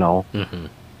whatever, mm-hmm.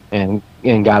 and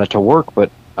got it to work. But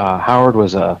Howard he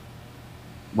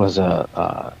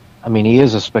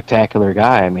is a spectacular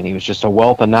guy. He was just a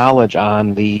wealth of knowledge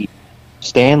on the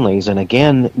Stanleys, and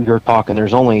again, you're talking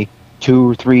there's only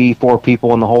 2, 3, 4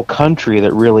 people in the whole country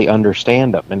that really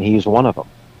understand them, and he's one of them.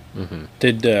 Mm-hmm.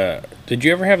 Did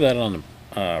you ever have that on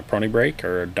a Pony brake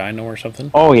or a dyno or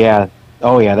something? Oh yeah,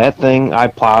 that thing, I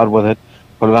plowed with it,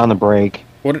 put it on the brake.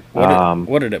 What did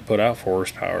it put out for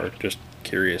horsepower? Just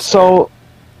curious. So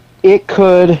it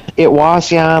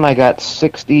was on, I got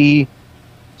 63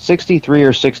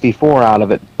 or 64 out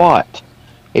of it, but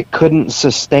it couldn't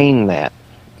sustain that.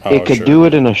 It could do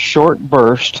it in a short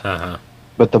burst,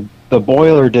 but the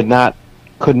boiler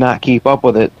could not keep up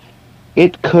with it.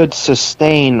 It could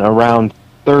sustain around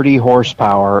 30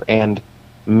 horsepower and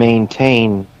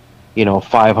maintain,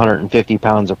 550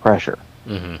 pounds of pressure.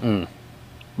 Mm-hmm.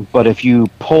 But if you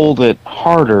pulled it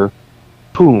harder,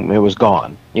 boom, it was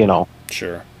gone,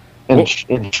 Sure. And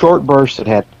in short bursts, it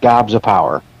had gobs of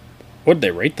power. What did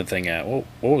they rate the thing at? What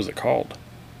was it called?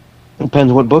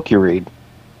 Depends what book you read.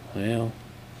 Well,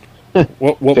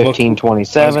 what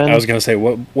 1527. I was going to say,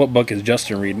 what book is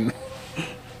Justin reading?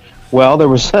 Well, there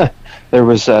was like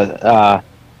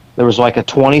a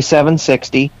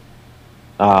 2760,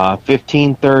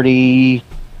 1530.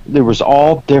 There was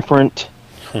all different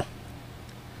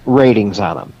ratings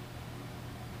on them.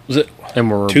 Was it?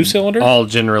 And were 2-cylinder? All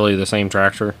generally the same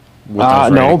tractor?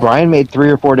 No, Brian made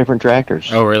 3 or 4 different tractors.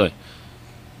 Oh, really?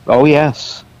 Oh,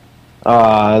 yes.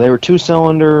 They were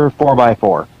 2-cylinder,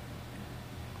 4x4.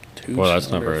 Well, that's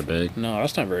not very big. No,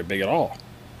 that's not very big at all.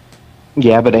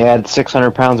 Yeah, but it had 600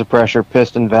 pounds of pressure,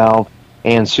 piston valve,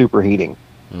 and superheating.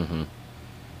 Mm-hmm.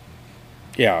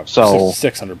 Yeah, so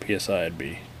 600 psi would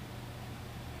be.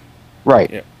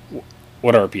 Right. Yeah.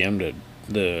 What RPM did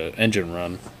the engine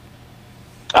run?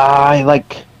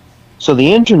 So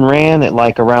the engine ran at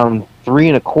around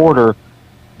 3 1/4,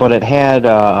 but it had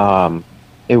the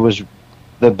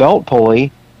belt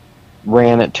pulley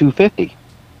ran at 250.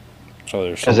 So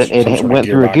there's because it went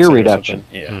through a gear reduction.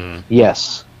 Yeah. Mm-hmm.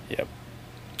 Yes. Yep.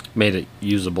 Made it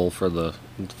usable for the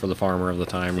farmer of the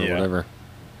time or whatever.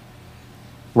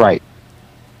 Right.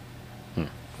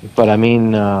 But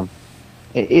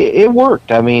it worked.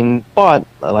 But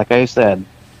like I said,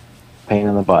 pain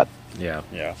in the butt. Yeah.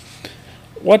 Yeah.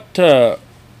 What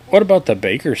about the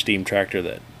Baker steam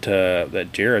tractor that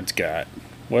Jared's got?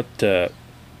 What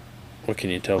can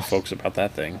you tell folks about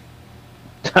that thing?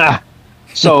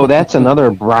 So that's another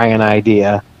Brian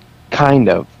idea, kind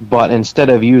of. But instead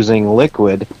of using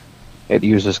liquid, it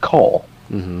uses coal.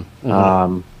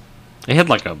 Mm-hmm. It had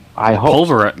like a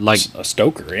a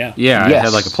stoker, yeah. Yeah, yes, it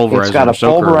had like a pulverizer. It's got a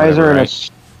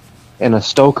pulverizer and a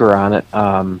stoker on it.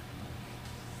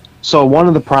 So one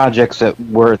of the projects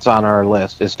where it's on our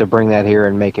list is to bring that here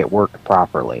and make it work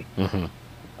properly.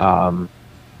 Mm-hmm.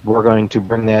 we're going to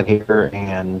bring that here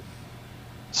and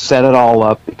set it all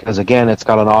up because, again, it's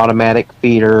got an automatic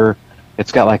feeder.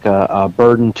 It's got like a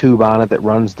burden tube on it that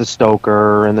runs the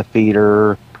stoker and the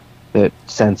feeder that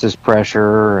senses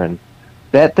pressure, and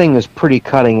that thing is pretty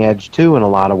cutting edge too in a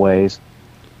lot of ways.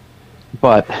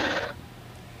 But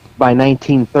by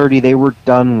 1930, they were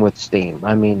done with steam.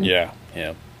 I mean, yeah.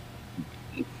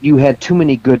 You had too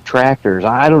many good tractors.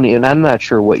 I'm not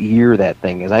sure what year that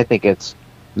thing is. I think it's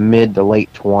mid to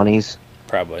late 20s.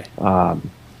 Probably.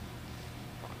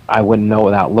 I wouldn't know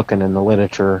without looking in the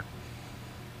literature.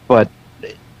 But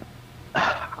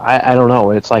I don't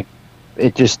know. It's like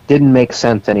it just didn't make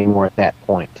sense anymore at that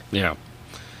point. Yeah.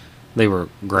 They were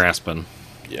grasping.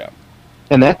 Yeah.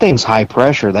 And that thing's high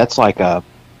pressure. That's like a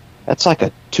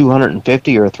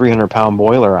 250 or a 300 pound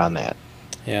boiler on that.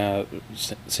 Yeah,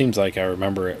 it seems like I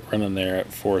remember it running there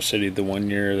at Forest City the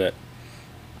one year that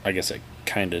I guess it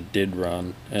kind of did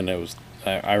run, and it was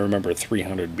I remember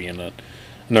 300 being a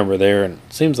number there, and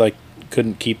it seems like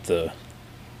couldn't keep the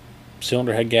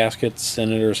cylinder head gaskets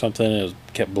in it or something. It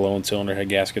kept blowing cylinder head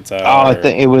gaskets out. Oh, I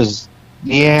think it was,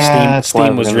 yeah.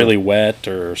 Steam was really wet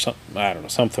or something. I don't know.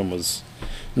 Something was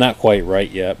not quite right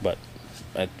yet, but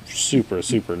a super,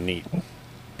 super neat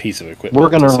piece of equipment.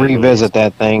 We're going to revisit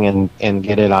that thing and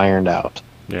get it ironed out.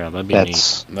 Yeah, that'd be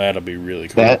neat. That'll be really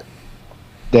cool.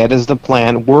 That is the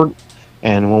plan.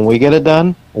 And when we get it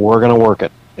done, we're going to work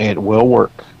it. It will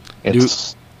work.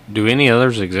 Do any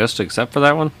others exist except for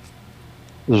that one?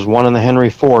 There's one in the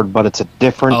Henry Ford, but it's a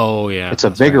different. Oh yeah, it's a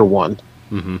bigger one.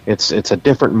 Mm-hmm. It's a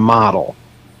different model.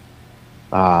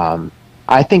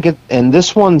 I think and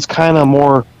this one's kind of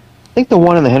more. I think the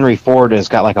one in the Henry Ford has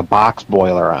got like a box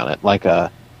boiler on it,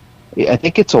 I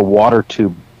think it's a water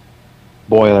tube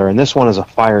boiler, and this one is a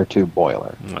fire tube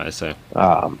boiler. I see.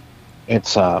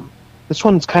 It's this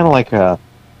one's kind of like a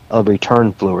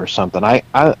return flue or something. I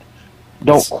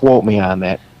don't quote me on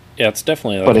that. Yeah, it's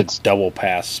definitely like a double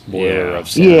pass boiler of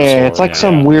some sort. Yeah, it's like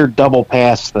some weird double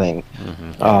pass thing.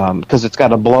 Because it's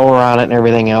got a blower on it and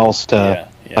everything else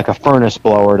like a furnace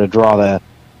blower to draw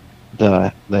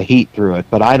the heat through it.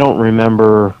 But I don't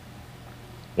remember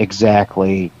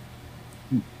exactly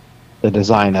the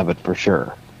design of it for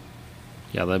sure.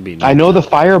 Yeah, that'd be neat. I know the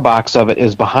firebox of it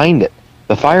is behind it.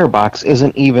 The firebox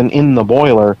isn't even in the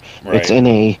boiler. Right. It's in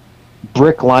a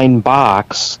brick-lined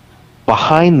box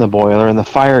behind the boiler, and the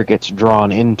fire gets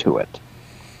drawn into it.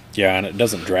 Yeah, and it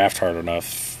doesn't draft hard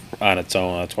enough on its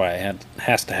own. That's why it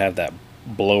has to have that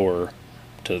blower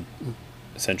to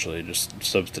essentially just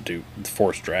substitute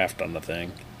forced draft on the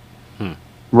thing.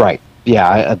 Right.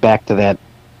 Yeah, back to that,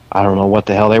 I don't know what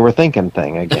the hell they were thinking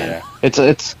thing again. Yeah.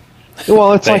 It's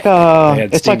like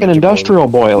an industrial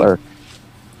boiler.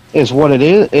 Is what it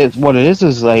is. If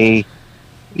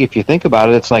you think about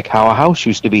it, it's like how a house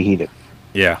used to be heated.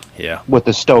 Yeah. With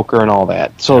the stoker and all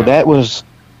that. So that was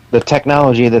the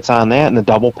technology that's on that, and the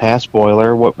double pass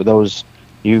boiler. What were those?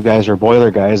 You guys are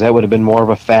boiler guys. That would have been more of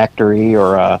a factory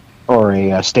or a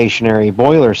stationary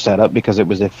boiler setup because it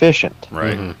was efficient.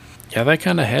 Right. Mm-hmm. Yeah, they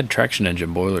kind of had traction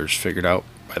engine boilers figured out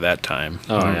by that time.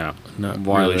 Oh yeah. Not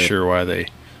really sure why they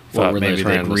thought maybe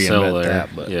they'd reinvent that,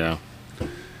 but yeah.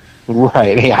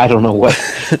 Right. Hey, I don't know what.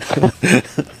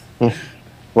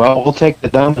 Well, we'll take the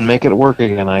dump and make it work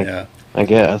again. I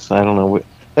guess. I don't know.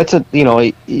 That's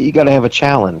you got to have a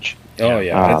challenge. Oh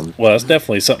yeah. It's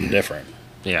definitely something different.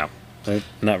 Yeah.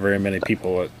 Not very many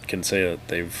people can say that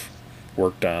they've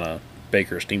worked on a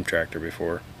Baker steam tractor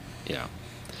before. Yeah.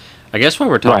 I guess when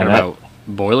we're talking about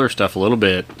boiler stuff a little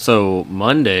bit, so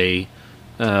Monday,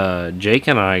 Jake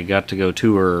and I got to go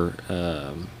tour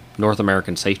North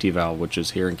American Safety Valve, which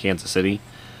is here in Kansas City,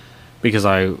 because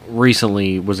I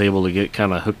recently was able to get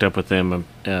kind of hooked up with them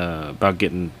about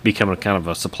becoming kind of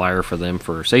a supplier for them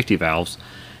for safety valves.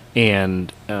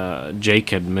 And Jake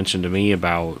had mentioned to me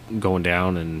about going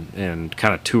down and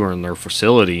kind of touring their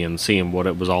facility and seeing what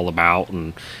it was all about.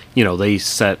 And, they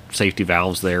set safety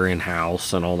valves there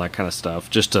in-house and all that kind of stuff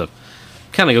just to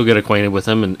kind of go get acquainted with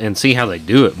them and see how they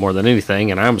do it more than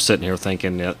anything. And I was sitting here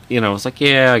thinking that, it's like,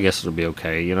 yeah, I guess it'll be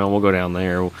okay. We'll go down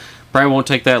there. Probably won't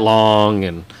take that long.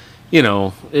 And,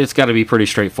 it's got to be pretty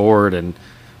straightforward. And,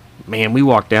 man, we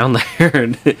walked down there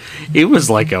and it was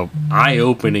like a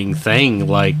eye-opening thing.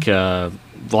 Like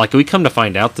we come to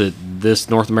find out that this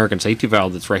North American Safety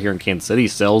Valve that's right here in Kansas City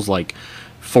sells like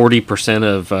 40%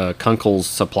 of Kunkel's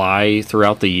supply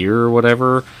throughout the year or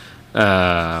whatever.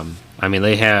 I mean,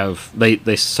 they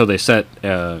set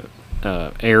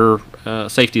air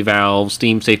safety valves,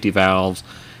 steam safety valves,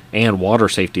 and water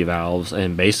safety valves,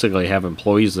 and basically have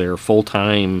employees there full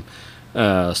time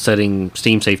setting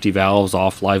steam safety valves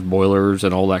off live boilers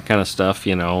and all that kind of stuff.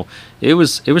 It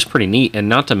was pretty neat, and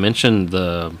not to mention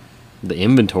the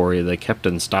inventory they kept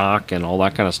in stock and all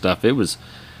that kind of stuff. It was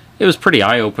pretty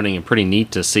eye opening and pretty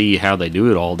neat to see how they do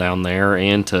it all down there,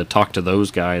 and to talk to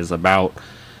those guys about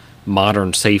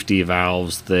modern safety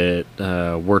valves that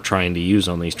we're trying to use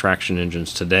on these traction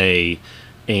engines today,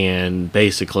 and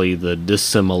basically the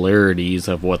dissimilarities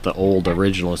of what the old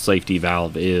original safety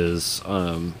valve is,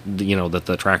 that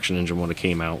the traction engine would have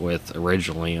came out with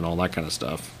originally, and all that kind of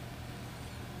stuff.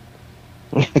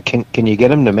 Can you get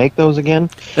them to make those again?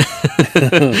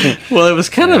 Well, it was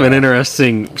kind of an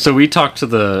interesting. So we talked to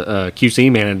the QC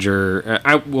manager.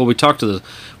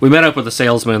 We met up with the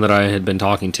salesman that I had been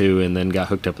talking to, and then got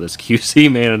hooked up with this QC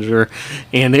manager,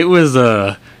 and it was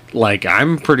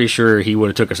I'm pretty sure he would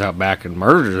have took us out back and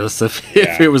murdered us if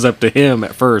it was up to him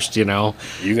at first. You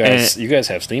guys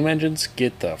have steam engines?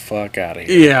 Get the fuck out of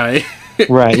here! Yeah.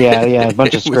 Right, yeah, a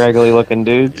bunch of scraggly looking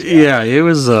dudes. Yeah, it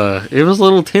was a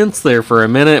little tense there for a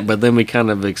minute, but then we kind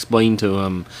of explained to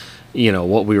him,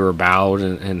 what we were about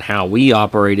and how we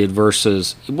operated,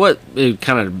 versus what it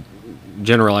kind of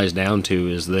generalized down to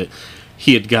is that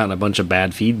he had gotten a bunch of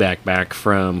bad feedback back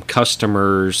from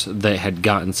customers that had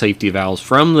gotten safety valves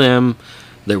from them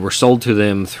that were sold to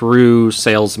them through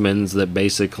salesmen that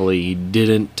basically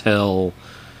didn't tell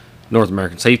North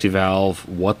American Safety Valve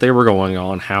what they were going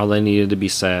on, how they needed to be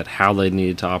set, how they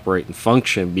needed to operate and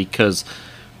function, because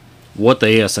what the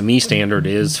ASME standard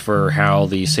is for how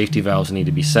the safety valves need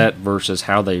to be set versus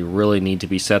how they really need to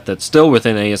be set, that's still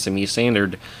within ASME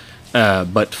standard,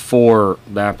 but for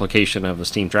the application of the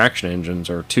steam traction engines,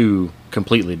 are two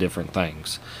completely different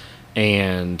things.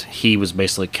 And he was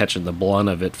basically catching the blunt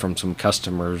of it from some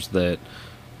customers that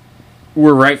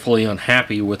were rightfully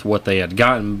unhappy with what they had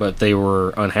gotten, but they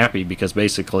were unhappy because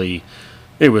basically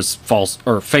it was false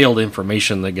or failed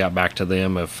information that got back to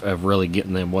them of really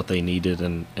getting them what they needed,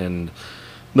 and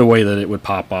the way that it would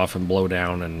pop off and blow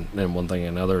down and one thing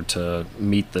and another to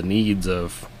meet the needs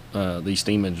of these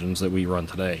steam engines that we run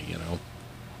today.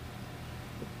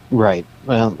 Right.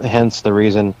 Well, hence the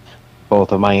reason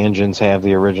both of my engines have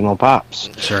the original pops.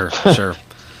 Sure.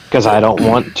 Because I don't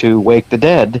want to wake the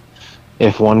dead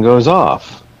if one goes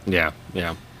off. Yeah.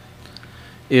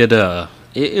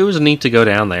 It was neat to go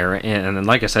down there, and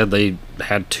like I said, they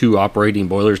had 2 operating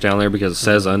boilers down there because it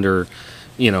says under,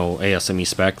 ASME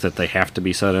spec that they have to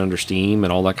be set under steam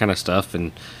and all that kind of stuff,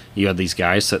 and you had these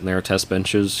guys sitting there at test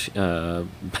benches,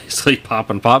 basically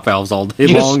popping pop valves all day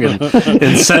long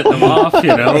and setting them off,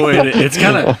 and it's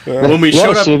kind of, when we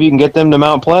showed up, see if you can get them to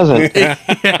Mount Pleasant.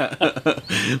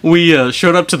 We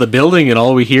showed up to the building, and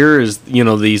all we hear is,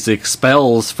 these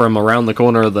expels from around the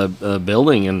corner of the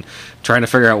building, and trying to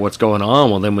figure out what's going on.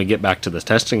 Well, then we get back to the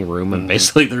testing room, and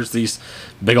basically there's these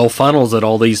big old funnels that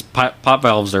all these pop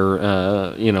valves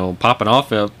are, popping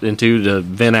off into to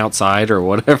vent outside or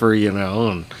whatever,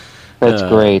 and that's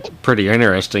great. Pretty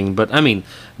interesting. But I mean,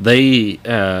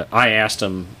 I asked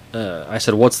them, I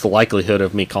said, what's the likelihood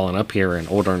of me calling up here and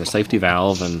ordering a safety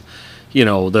valve, and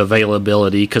the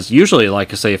availability, because usually,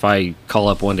 like I say, if I call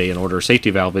up one day and order a safety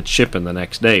valve, it's shipping the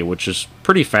next day, which is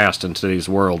pretty fast in today's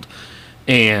world.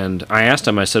 And I asked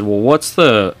him, I said, well, what's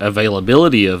the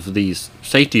availability of these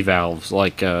safety valves?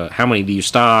 Like, how many do you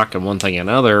stock, and one thing and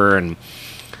another? And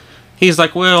he's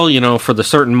like, well, for the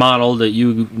certain model that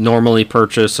you normally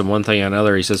purchase and one thing and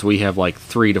another, he says, we have like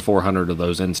 300 to 400 of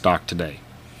those in stock today.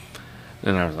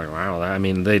 And I was like, wow, I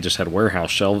mean, they just had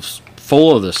warehouse shelves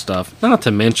full of this stuff. Not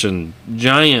to mention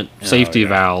giant safety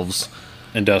valves.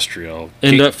 Industrial.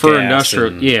 For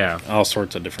industrial, yeah. All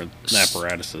sorts of different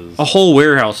apparatuses. A whole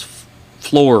warehouse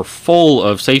floor full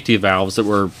of safety valves that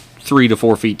were 3 to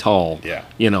 4 feet tall. Yeah.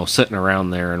 Sitting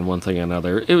around there and one thing and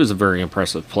another. It was a very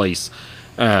impressive place.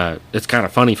 It's kind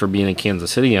of funny for being in Kansas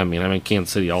City. I mean, I'm in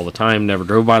Kansas City all the time. Never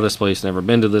drove by this place. Never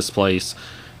been to this place.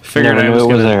 Figured I was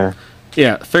there.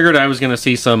 Yeah, figured I was going to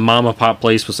see some mom and pop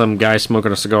place with some guy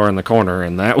smoking a cigar in the corner,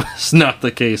 and that was not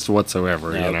the case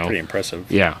whatsoever. No, pretty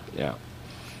impressive. Yeah.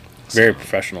 Very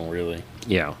professional, really.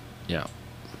 Yeah.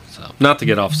 So, not to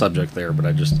get off subject there, but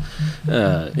I just,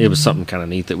 it was something kind of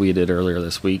neat that we did earlier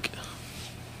this week.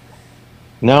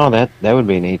 No, that would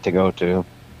be neat to go to.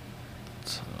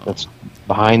 So, that's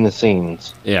behind the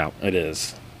scenes. Yeah. It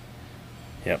is.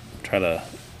 Yep. Try to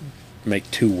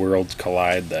make 2 worlds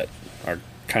collide that are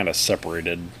kind of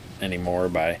separated anymore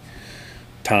by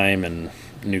time and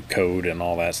new code and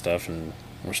all that stuff, and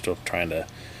we're still trying to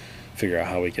figure out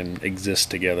how we can exist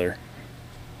together.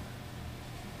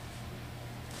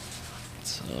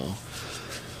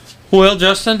 Well,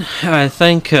 Justin, I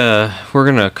think we're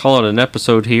gonna call it an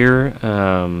episode here.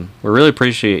 We really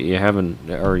appreciate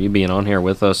you being on here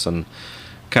with us and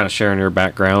kind of sharing your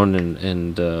background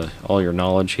and all your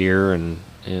knowledge here and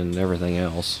everything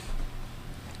else.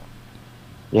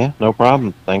 Yeah, no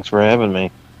problem. Thanks for having me.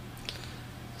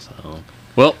 So,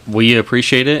 well, we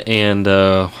appreciate it, and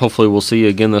hopefully we'll see you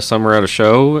again this summer at a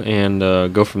show and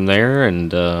go from there.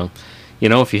 And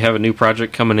if you have a new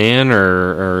project coming in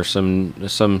or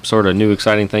some sort of new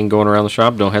exciting thing going around the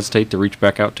shop, don't hesitate to reach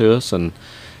back out to us and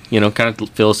kind of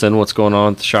fill us in what's going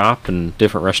on at the shop and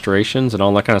different restorations and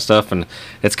all that kind of stuff. And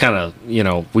it's kind of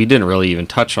we didn't really even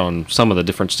touch on some of the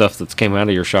different stuff that's came out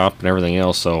of your shop and everything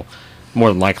else. So more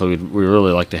than likely, we'd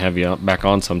really like to have you back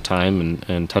on sometime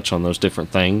and touch on those different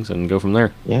things and go from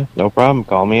there. Yeah, no problem.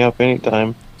 Call me up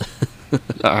anytime.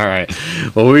 All right.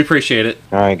 Well, we appreciate it.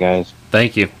 All right, guys.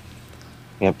 Thank you.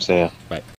 Yep, see ya. Bye.